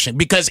evolution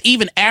because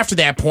even after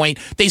that point,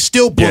 they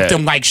still booked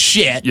them like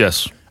shit.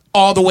 Yes.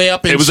 All the way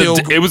up until...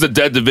 It was a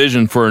dead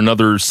division for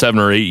another 7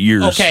 or 8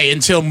 years. Okay,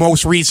 until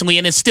most recently,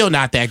 and it's still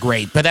not that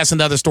great. But that's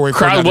another story.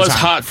 Crowd was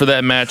hot for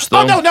that match,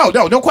 though.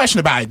 Oh, no question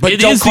about it. But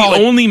it is the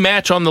only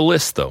match on the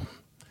list, though.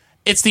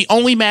 It's the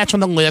only match on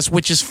the list,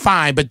 which is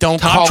fine, but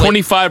don't call it... Top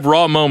 25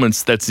 Raw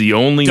moments, that's the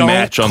only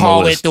match on the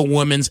list. Don't call it the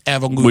women's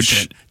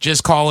evolution.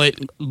 Just call it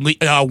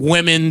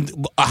women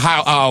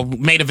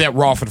main event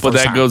Raw for the first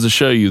time. But that goes to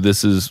show you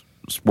this is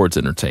sports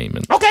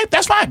entertainment. Okay,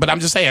 that's fine, but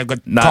I'm just saying...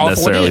 Not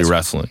necessarily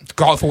wrestling.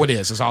 Call it for what it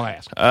is, that's all I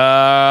ask.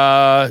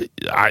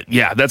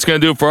 Yeah, that's going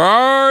to do it for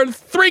our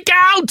 3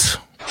 count!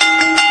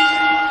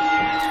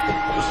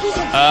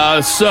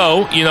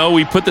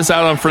 We put this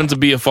out on Friends of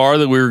BFR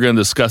that we were going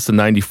to discuss the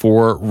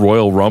 94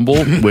 Royal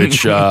Rumble,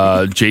 which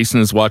Jason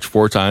has watched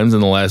 4 times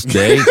in the last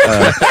day.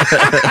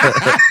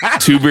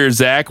 Two Beer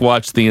Zach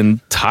watched the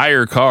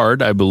entire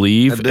card, I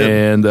believe,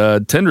 and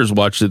Tenders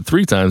watched it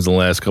 3 times in the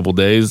last couple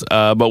days.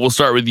 But we'll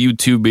start with you,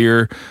 Two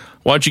Beer.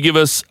 Why don't you give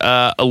us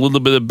a little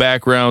bit of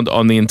background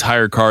on the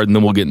entire card, and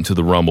then we'll get into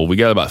the Rumble. We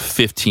got about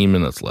 15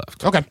 minutes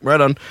left. Okay, right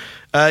on.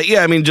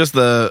 Just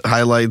the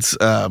highlights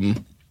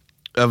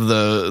of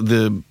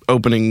the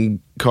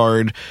opening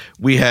card.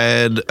 We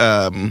had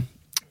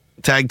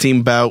tag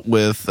team bout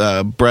with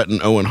Bret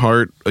and Owen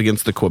Hart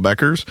against the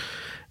Quebecers.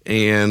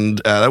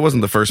 And that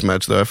wasn't the first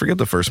match, though. I forget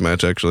the first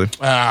match, actually.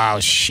 Oh,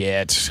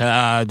 shit.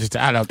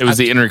 It was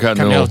the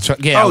Intercontinental.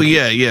 Yeah. Oh,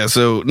 yeah.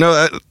 So, no,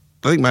 I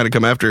think it might have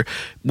come after,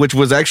 which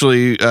was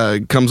actually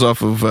comes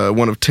off of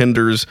one of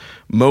Tender's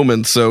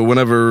moments. So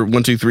whenever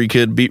 1-2-3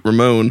 Kid beat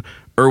Ramon,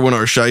 Erwin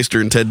R. Shyster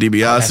and Ted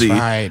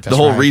DiBiase, the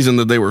whole reason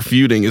that they were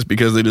feuding is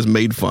because they just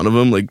made fun of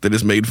him. Like, they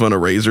just made fun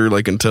of Razor,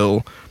 like,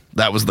 until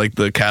that was, like,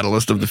 the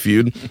catalyst of the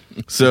feud.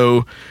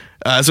 So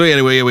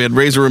anyway, we had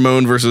Razor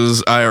Ramon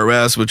versus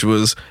IRS, which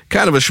was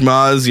kind of a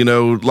schmaz,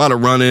 a lot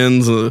of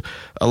run-ins, a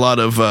lot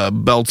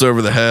of belts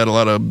over the head, a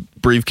lot of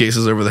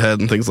briefcases over the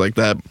head and things like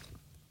that.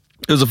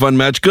 It was a fun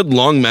match, good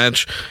long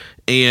match,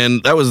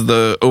 And that was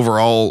the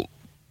overall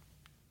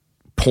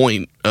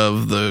point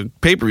of the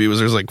pay-per-view. Was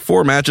there's like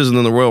 4 matches and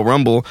then the Royal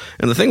Rumble,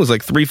 and the thing was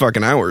like 3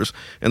 fucking hours,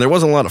 and there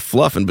wasn't a lot of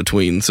fluff in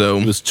between. So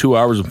It was 2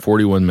 hours and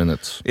 41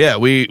 minutes. yeah,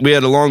 we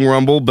had a long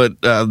Rumble,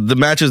 but the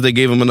matches, they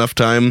gave him enough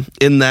time.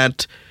 In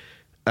that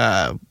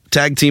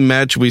tag team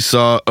match, we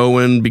saw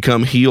Owen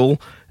become heel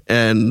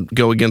and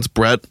go against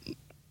Brett.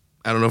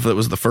 I don't know if that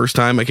was the first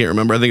time. I can't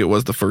remember. I think it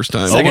was the first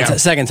time. Second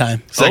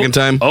time. Second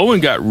time. Owen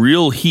got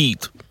real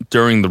heat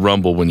during the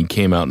Rumble when he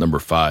came out number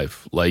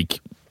 5. Like,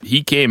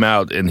 he came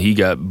out and he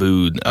got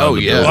booed. Oh,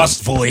 yeah.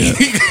 Lustfully.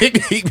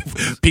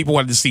 People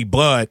wanted to see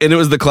blood. And it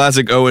was the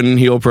classic Owen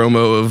heel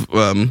promo of,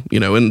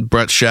 in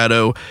Brett's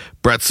shadow.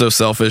 Brett's so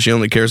selfish. He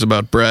only cares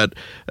about Brett.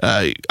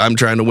 I'm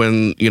trying to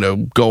win,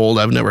 gold.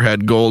 I've never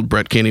had gold.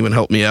 Brett can't even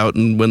help me out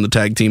and win the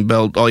tag team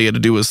belt. All you had to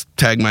do was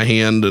tag my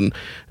hand, and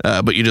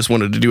but you just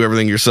wanted to do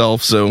everything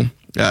yourself. So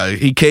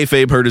he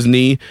kayfabe hurt his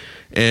knee,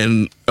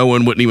 and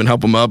Owen wouldn't even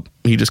help him up.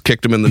 He just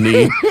kicked him in the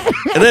knee.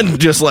 And then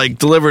just like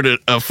delivered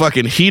a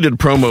fucking heated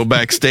promo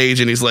backstage,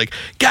 and he's like,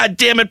 "God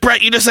damn it,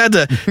 Brett, you just had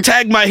to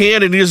tag my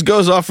hand," and he just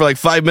goes off for like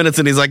 5 minutes,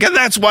 and he's like, "And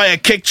that's why I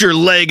kicked your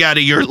leg out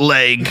of your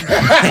leg."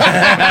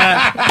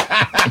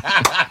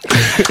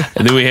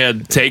 And then we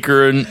had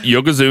Taker and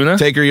Yokozuna.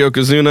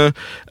 Yokozuna.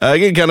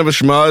 Again, kind of a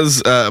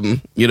schmoz,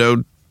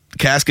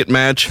 casket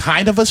match.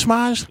 Kind of a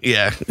schmoz?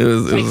 Yeah, it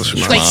was a It's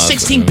schmoz. like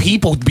 16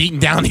 people beating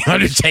down The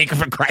Undertaker,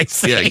 for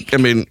Christ's Yeah, sake. I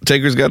mean,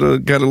 Taker's got to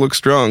look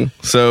strong.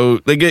 So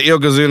they get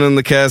Yokozuna in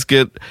the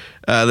casket.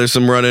 There's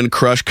some run-in.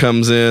 Crush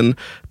comes in.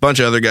 A bunch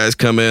of other guys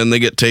come in. They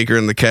get Taker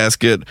in the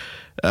casket,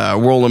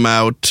 roll him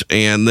out,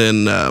 and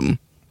then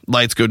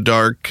lights go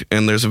dark,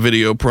 and there's a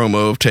video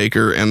promo of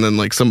Taker, and then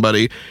like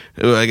somebody,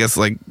 who I guess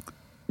like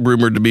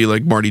rumored to be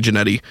like Marty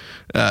Jannetty,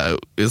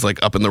 is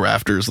like up in the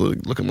rafters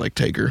looking like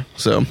Taker.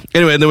 So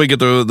anyway, and then we get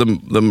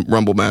the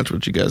Rumble match,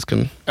 which you guys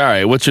can. All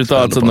right, what's your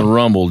thoughts on the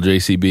Rumble,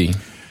 JCB?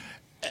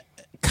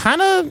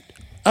 Kind of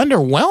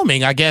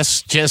underwhelming, I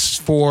guess,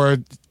 just for,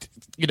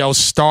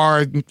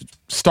 star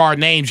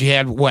names. You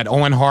had,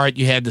 Owen Hart,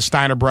 you had the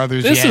Steiner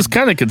brothers. This is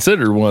kind of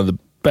considered one of the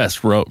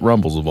best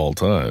Rumbles of all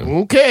time.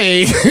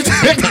 Okay.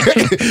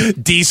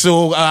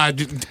 Diesel,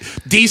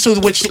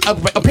 which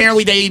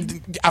apparently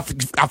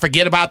I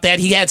forget about that.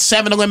 He had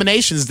 7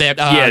 eliminations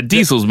that.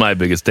 Diesel's my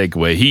biggest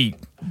takeaway.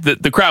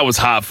 The crowd was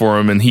hot for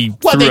him, and he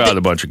threw out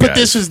a bunch of guys. But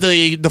this is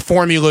the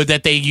formula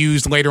that they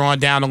used later on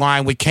down the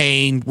line with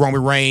Kane,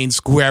 Roman Reigns,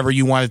 whoever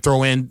you want to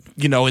throw in,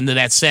 into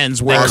that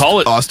sentence. Where They call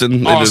it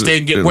Austin,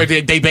 where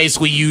they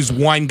basically use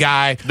one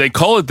guy. They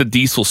call it the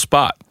Diesel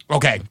spot.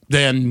 Okay,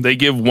 then they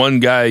give one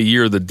guy a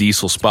year the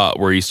Diesel spot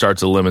where he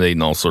starts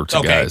eliminating all sorts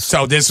of guys.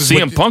 So this is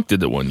CM Punk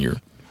did it one year.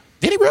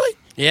 Did he really?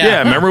 Yeah.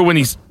 Remember when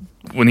he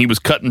was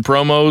cutting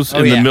promos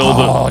in the middle of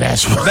the... Oh,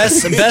 that's right.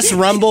 Best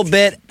Rumble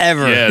bit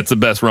ever. Yeah, it's the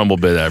best Rumble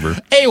bit ever.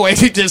 Anyway,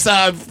 just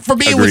for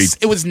me, Agreed.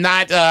 it was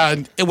not.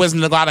 It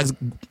wasn't a lot of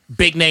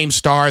big name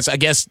stars. I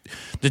guess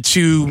the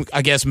two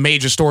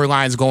major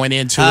storylines going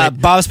into it.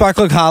 Bob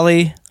Sparkle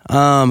Holly,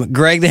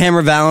 Greg the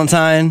Hammer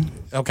Valentine.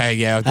 Okay,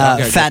 yeah.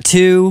 Okay. Fat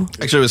 2.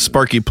 Actually, it was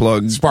Sparky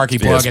Plug. Sparky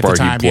Plug at the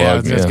time. Plug, yeah, I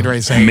was just getting ready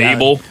to say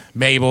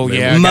Mabel,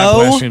 yeah.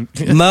 Mo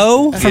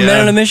from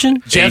Men on a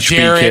Mission. Jeff HBK.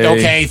 Jarrett.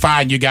 Okay,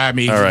 fine, you got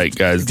me. All right,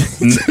 guys.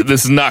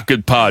 This is not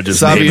good pod.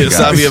 Just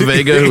Savia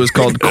Vega, who was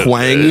called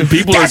Quang.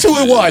 That's who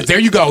it was. There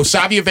you go.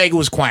 Savia Vega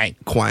was Quang.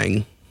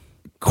 Quang.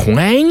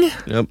 Quang?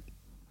 Yep.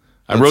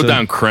 I wrote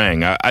down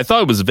Krang. I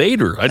thought it was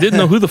Vader. I didn't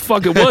know who the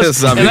fuck it was,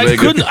 Savia and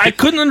Vega. I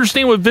couldn't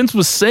understand what Vince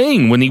was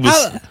saying when he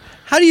was.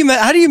 How do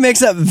you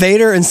mix up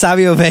Vader and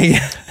Savio Vega?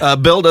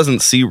 Bill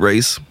doesn't see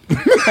race.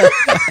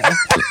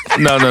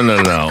 No.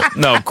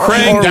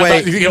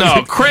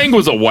 Krang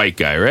was a white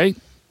guy, right?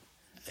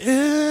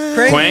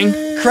 Quang?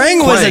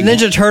 Krang was a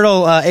Ninja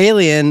Turtle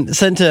alien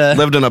sent to...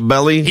 Lived in a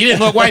belly. He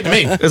didn't look white to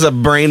me. There's a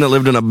brain that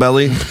lived in a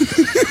belly.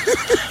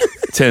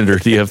 Tender,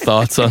 do you have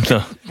thoughts on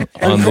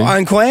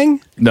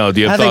Quang? No, do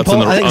you have thoughts on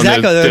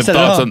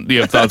the do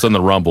you have thoughts on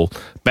the Rumble?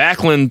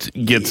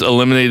 Backlund gets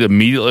eliminated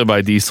immediately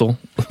by Diesel.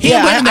 He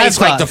eliminates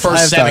like the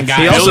first 7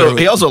 guys.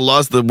 He also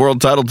lost the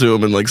world title to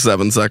him in like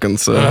 7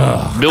 seconds. So.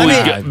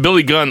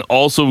 Billy Gunn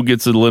also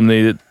gets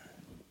eliminated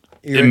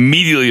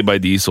immediately by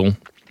Diesel.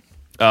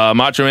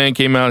 Macho Man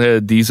came out, had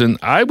a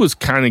decent. I was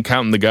kind of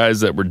counting the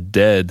guys that were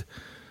dead,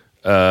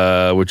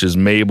 which is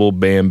Mabel,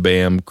 Bam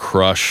Bam,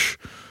 Crush,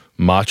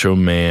 Macho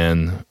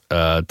Man.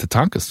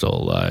 Tatanka's still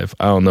alive.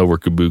 I don't know where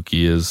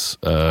Kabuki is.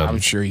 I'm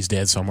sure he's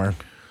dead somewhere.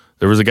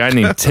 There was a guy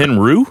named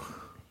Tenryu.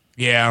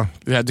 Yeah,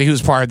 he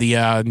was part of the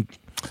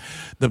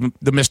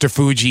Mr.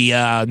 Fuji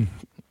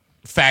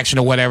faction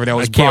or whatever that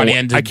was brought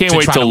in. I can't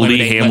wait till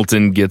Lee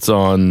Hamilton gets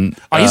on.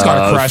 He's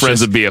gonna crush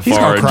Friends us. of BFR. He's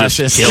gonna crush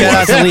us. Shout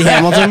out to Lee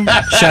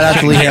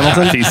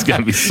Hamilton. He's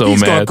gonna be so He's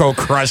mad. gonna go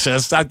crush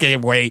us. I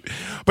can't wait.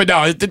 But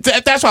no,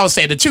 that's what I was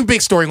saying. The two big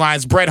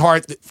storylines: Bret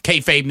Hart,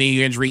 kayfabe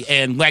knee injury,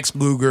 and Lex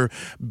Luger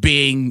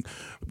being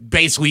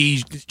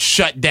basically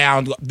shut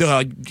down.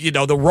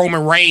 The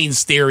Roman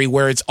Reigns theory,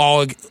 where it's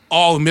all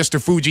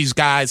Mr. Fuji's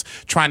guys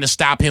trying to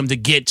stop him to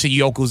get to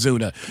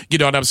Yokozuna. You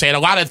know what I'm saying? A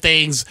lot of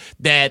things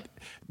that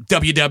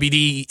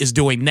WWE is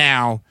doing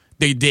now,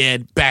 they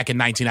did back in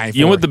 1994.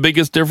 You know what the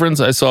biggest difference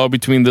I saw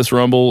between this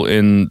Rumble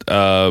and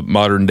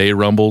modern day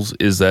Rumbles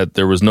is that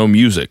there was no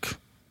music.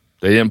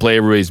 They didn't play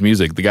everybody's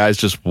music. The guys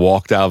just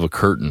walked out of a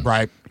curtain.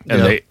 Right.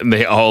 And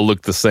they all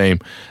looked the same.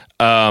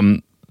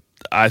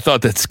 I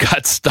thought that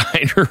Scott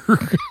Steiner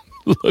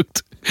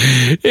looked...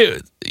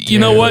 you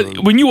know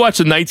what? When you watch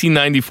the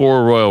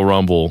 1994 Royal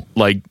Rumble,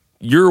 like,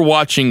 you're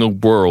watching a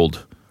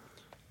world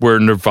where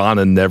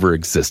Nirvana never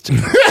existed.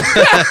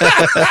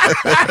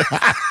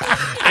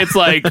 It's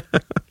like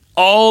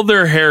all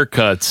their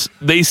haircuts,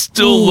 they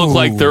still look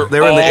like they're They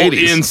were all in the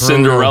 80s. in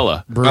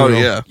Cinderella. Oh,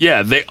 yeah.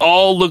 Yeah, they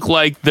all look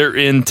like they're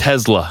in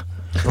Tesla.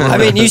 I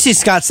mean, you see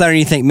Scott Steiner and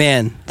you think,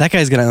 man, that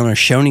guy's going to own a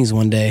Shoney's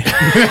one day.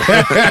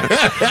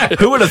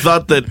 Who would have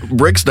thought that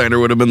Rick Steiner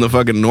would have been the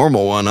fucking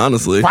normal one,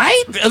 honestly?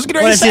 Right? I was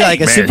going What to is he, say.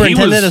 like a Man,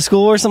 superintendent he was- of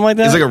school or something like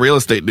that? He's like a real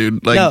estate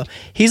dude. Like, no,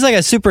 he's like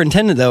a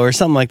superintendent, though, or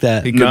something like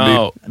that. he could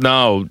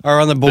No. Or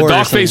on the board. The or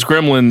dog-faced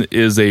something. gremlin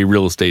is a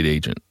real estate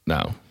agent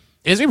now.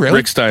 Is he really?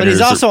 Rick Steiner. But he's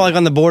is also like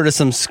on the board of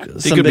some be.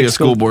 He could be big a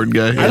school board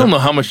guy. I don't know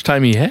how much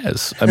time he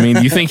has. I mean,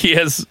 do you think he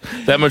has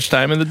that much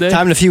time in the day?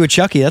 Time to feud with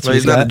Chucky. That's Well, what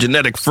he's he's not a got.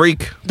 genetic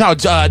freak. No,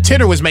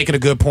 Titter was making a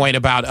good point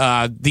about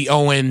the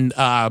Owen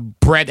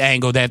Brett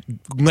angle that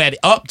led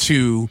up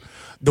to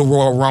the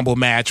Royal Rumble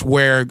match,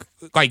 where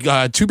like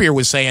Two Beer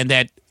was saying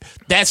that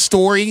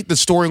story, the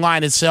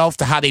storyline itself,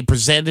 to how they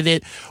presented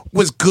it,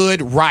 was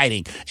good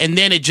writing, and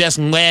then it just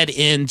led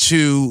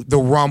into the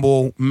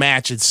Rumble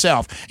match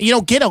itself. And you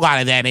don't get a lot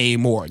of that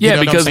anymore. You Yeah, know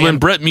what I'm because saying?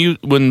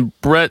 when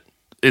Brett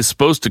is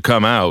supposed to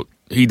come out,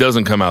 he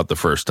doesn't come out the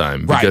first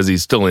time because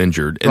he's still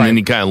injured, and then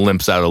he kind of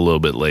limps out a little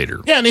bit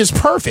later. Yeah, and it's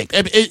perfect.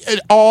 It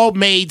all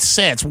made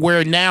sense.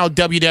 Where now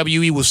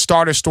WWE will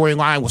start a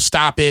storyline, will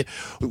stop it,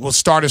 will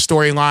start a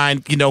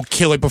storyline,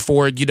 kill it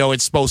before,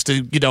 it's supposed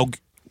to,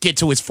 get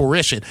to its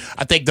fruition.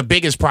 I think the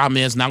biggest problem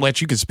is, and I'll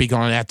let you can speak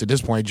on it after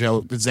this point,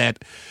 Joe, is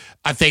that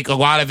I think a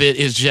lot of it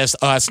is just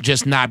us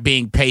just not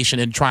being patient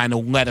and trying to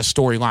let a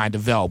storyline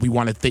develop. We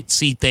want to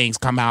see things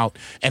come out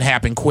and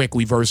happen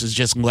quickly versus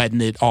just letting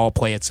it all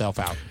play itself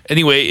out.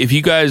 Anyway, if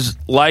you guys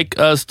like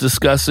us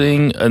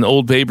discussing an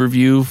old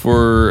pay-per-view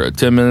for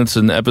 10 minutes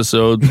an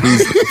episode,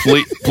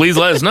 please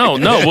let us know.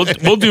 No,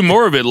 we'll do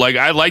more of it. Like,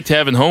 I liked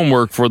having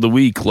homework for the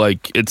week.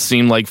 Like, it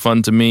seemed like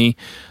fun to me.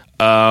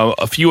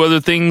 A few other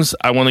things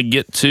I want to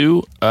get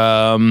to.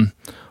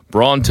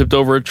 Braun tipped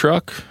over a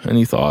truck.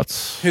 Any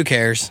thoughts? Who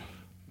cares?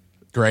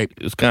 Great.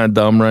 It's kind of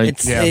dumb, right?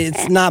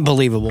 It's not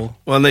believable.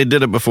 Well, and they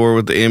did it before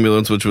with the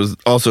ambulance, which was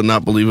also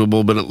not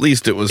believable, but at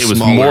least it was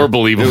smaller. more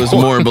believable. It was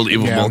more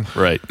believable.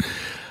 Right.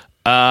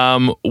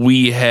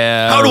 We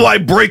have... How do I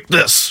break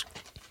this?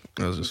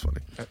 That was just funny.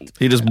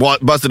 He just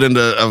busted into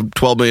a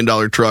 $12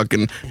 million truck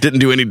and didn't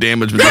do any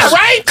damage. But just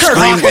right? Kurt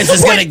Hawkins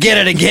is going to get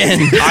it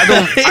again.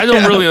 I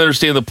don't really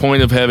understand the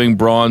point of having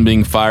Braun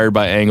being fired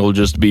by Angle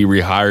just to be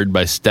rehired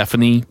by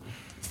Stephanie.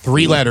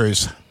 3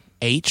 letters.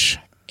 H.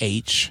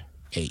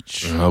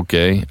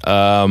 Okay.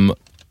 One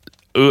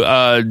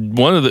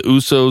of the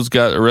Usos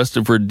got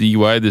arrested for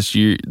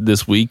DUI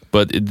this week,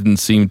 but it didn't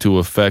seem to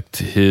affect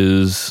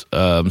his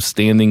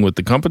standing with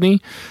the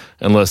company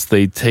unless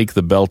they take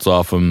the belts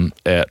off him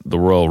at the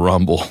Royal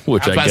Rumble,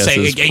 which I guess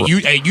is...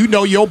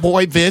 your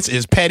boy Vince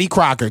is Petty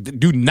Crocker.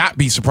 Do not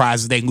be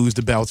surprised if they lose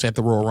the belts at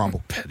the Royal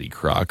Rumble. Petty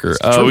Crocker.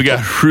 We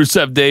got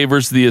Rusev Day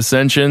versus the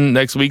Ascension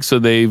next week, so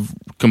they've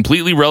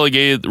completely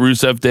relegated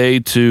Rusev Day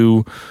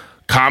to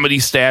comedy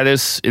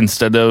status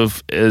instead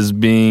of as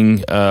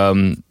being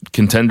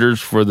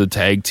contenders for the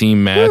tag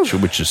team match,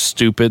 which is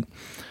stupid.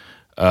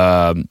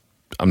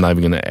 I'm not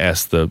even going to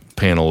ask the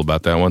panel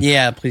about that one.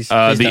 Yeah, please.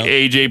 The don't.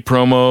 AJ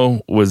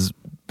promo was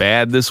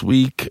bad this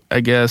week,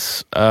 I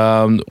guess.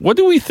 What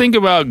do we think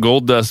about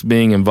Goldust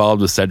being involved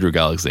with Cedric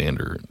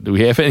Alexander? Do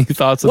we have any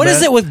thoughts on that? What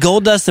is it with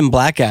Goldust and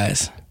black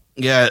guys?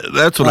 Yeah,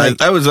 that's what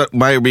that was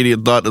my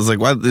immediate thought is like,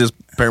 why did they just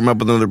pair him up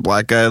with another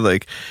black guy?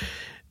 Like,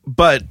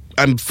 but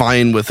I'm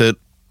fine with it.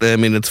 I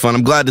mean, it's fun.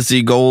 I'm glad to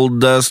see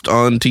Goldust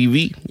on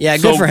TV. Yeah,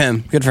 good for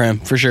him. Good for him,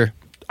 for sure.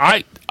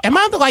 Am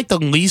I the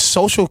least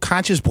social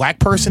conscious black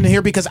person in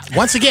here? Because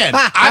once again,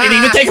 I didn't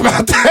even think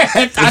about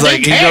that. It's like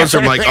he goes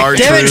from like art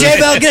Damn it,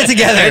 J-Bell, get it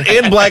together.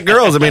 and black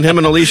girls. I mean, him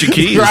and Alicia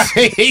Keys,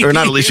 Right. or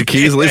not Alicia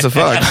Keys, Lisa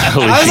Fox.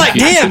 I was like,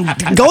 damn,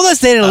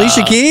 Goldust dated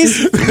Alicia Keys?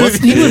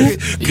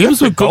 He was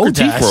with Booker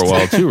T for a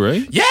while too,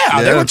 right?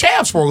 Yeah, they were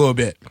champs for a little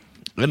bit.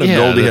 And a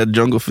Goldie had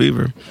jungle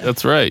fever.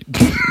 That's right.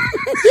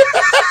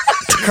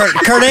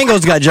 Kurt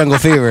Angle's got jungle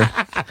fever.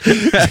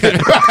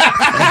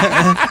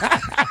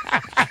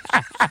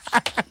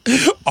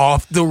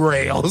 Off the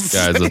rails.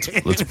 Guys,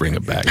 let's bring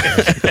it back.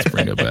 Let's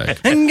bring it back.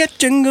 And got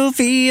jungle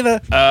fever.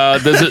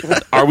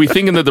 Are we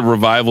thinking that the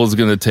Revival is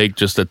going to take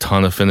just a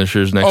ton of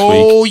finishers next week?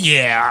 Oh,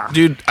 yeah.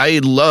 Dude, I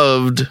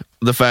loved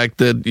the fact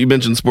that you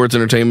mentioned sports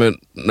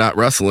entertainment, not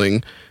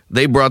wrestling.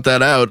 They brought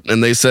that out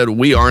and they said,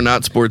 we are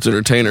not sports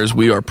entertainers.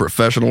 We are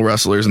professional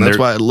wrestlers. And that's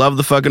why I love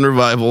the fucking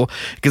Revival,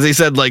 because they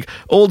said like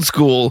old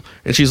school.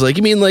 And she's like,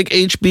 you mean like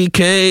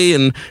HBK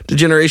and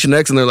Generation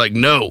X? And they're like,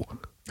 no,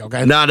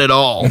 Okay. Not at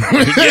all.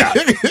 Yeah,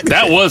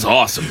 that was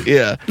awesome.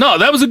 Yeah. No,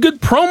 that was a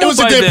good promo. It was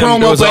a by good them.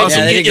 promo. It was but awesome.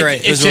 Yeah, they did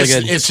great. It was really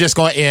good. It's just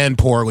going to end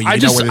poorly. I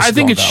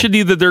think it's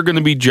shitty that they're going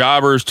to be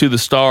jobbers to the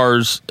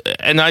stars,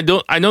 and I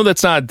know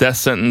that's not a death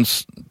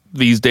sentence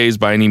these days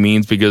by any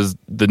means, because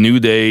the New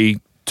Day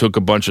took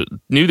a bunch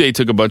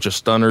of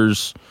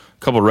stunners a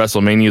couple of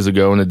WrestleManias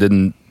ago, and it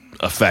didn't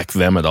affect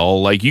them at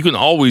all. Like, you can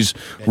always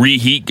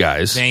reheat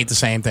guys. They ain't the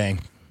same thing.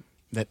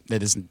 That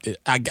isn't.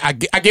 I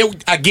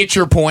get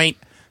your point.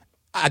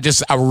 I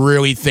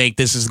really think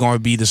this is going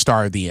to be the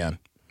start of the end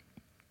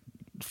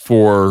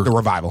For the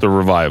revival. The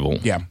revival.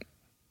 Yeah.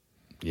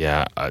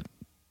 Yeah,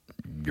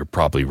 you're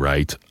probably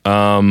right.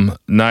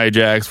 Nia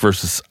Jax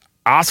versus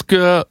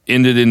Asuka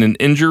ended in an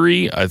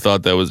injury. I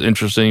thought that was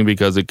interesting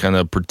because it kind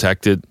of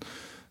protected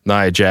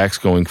Nia Jax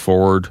going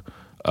forward.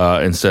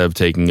 Instead of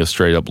taking a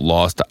straight up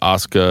loss to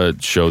Asuka,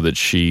 it showed that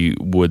she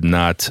would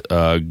not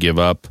give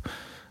up.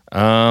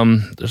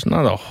 There's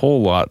not a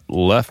whole lot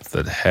left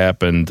that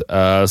happened.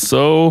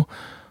 So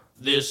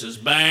This is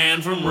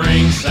banned from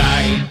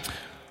Ringside.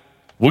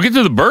 we'll get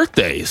to the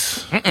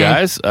birthdays,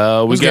 guys.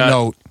 Who's getting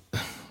old?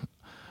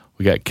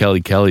 We got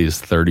Kelly. Kelly is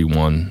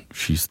 31.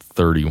 She's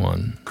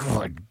 31.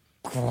 Good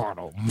God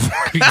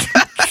almighty.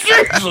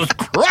 Jesus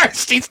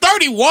Christ. He's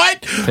 31.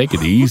 Take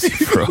it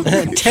easy, bro.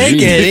 Take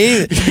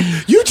it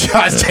easy. You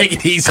just take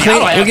it easy.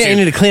 We're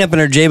getting to clean up in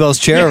our J-Bell's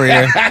chair over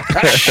here.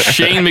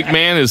 Shane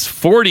McMahon is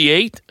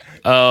 48.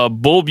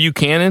 Bull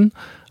Buchanan,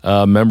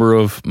 member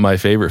of my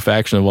favorite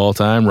faction of all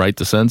time, Right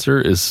to Censor,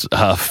 is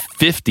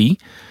 50.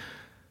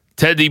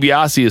 Ted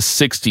DiBiase is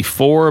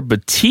 64.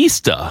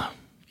 Batista,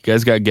 you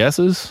guys got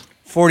guesses?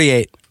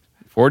 48.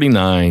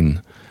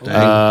 49.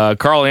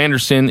 Carl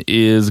Anderson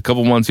is a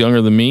couple months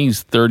younger than me.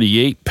 He's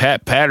 38.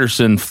 Pat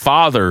Patterson,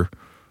 father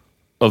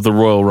of the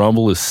Royal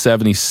Rumble, is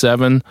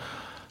 77.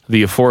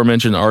 The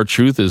aforementioned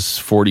R-Truth is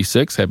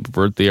 46. Happy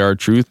birthday,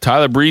 R-Truth.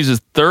 Tyler Breeze is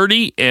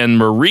 30. And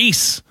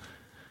Maurice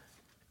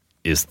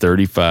is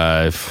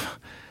 35.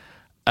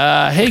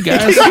 Hey,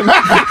 guys.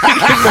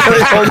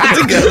 Hold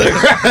it together.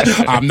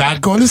 I'm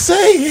not going to say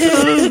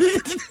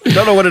it. I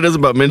don't know what it is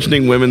about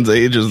mentioning women's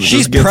ages. That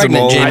She's just gets them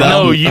pregnant, all J-Bo. I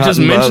know, you hot just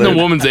and mentioned a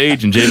bothered. woman's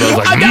age, and J-Bo's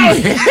like,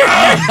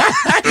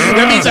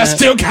 That means I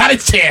still got a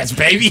chance,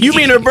 baby. You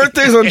mean her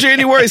birthday's on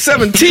January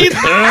 17th?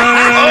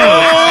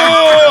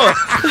 Oh!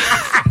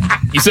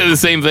 You said the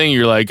same thing.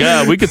 You're like,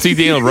 we could see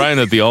Daniel Bryan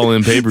at the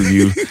All-In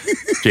pay-per-view.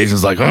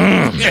 Jason's like,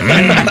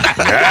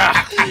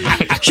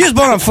 She was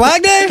born on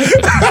Flag Day?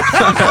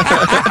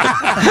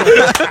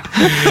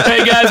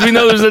 Hey, guys, we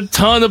know there's a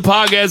ton of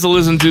podcasts to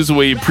listen to, so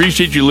we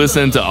appreciate you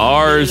listening to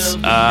ours.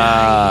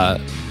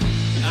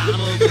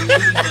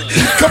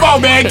 Come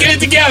on, man. Get it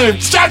together.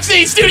 Shock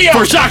City Studios.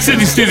 For Shock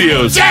City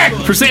Studios. Jack.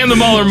 For Sam the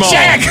Mauler Mall.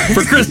 Jack.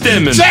 For Chris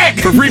Denman. Jack.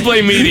 For Free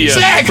Play Media.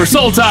 Jack. For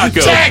Soul Taco.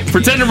 Jack. For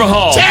Tender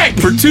Mahal. Jack.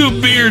 For Two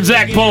Beard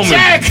Zach Pullman.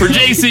 Jack. For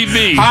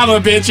JCB. Holla,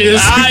 bitches.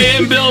 I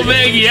am Bill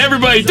Vagey.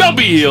 Everybody, don't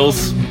be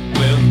heels.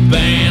 We're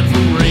banned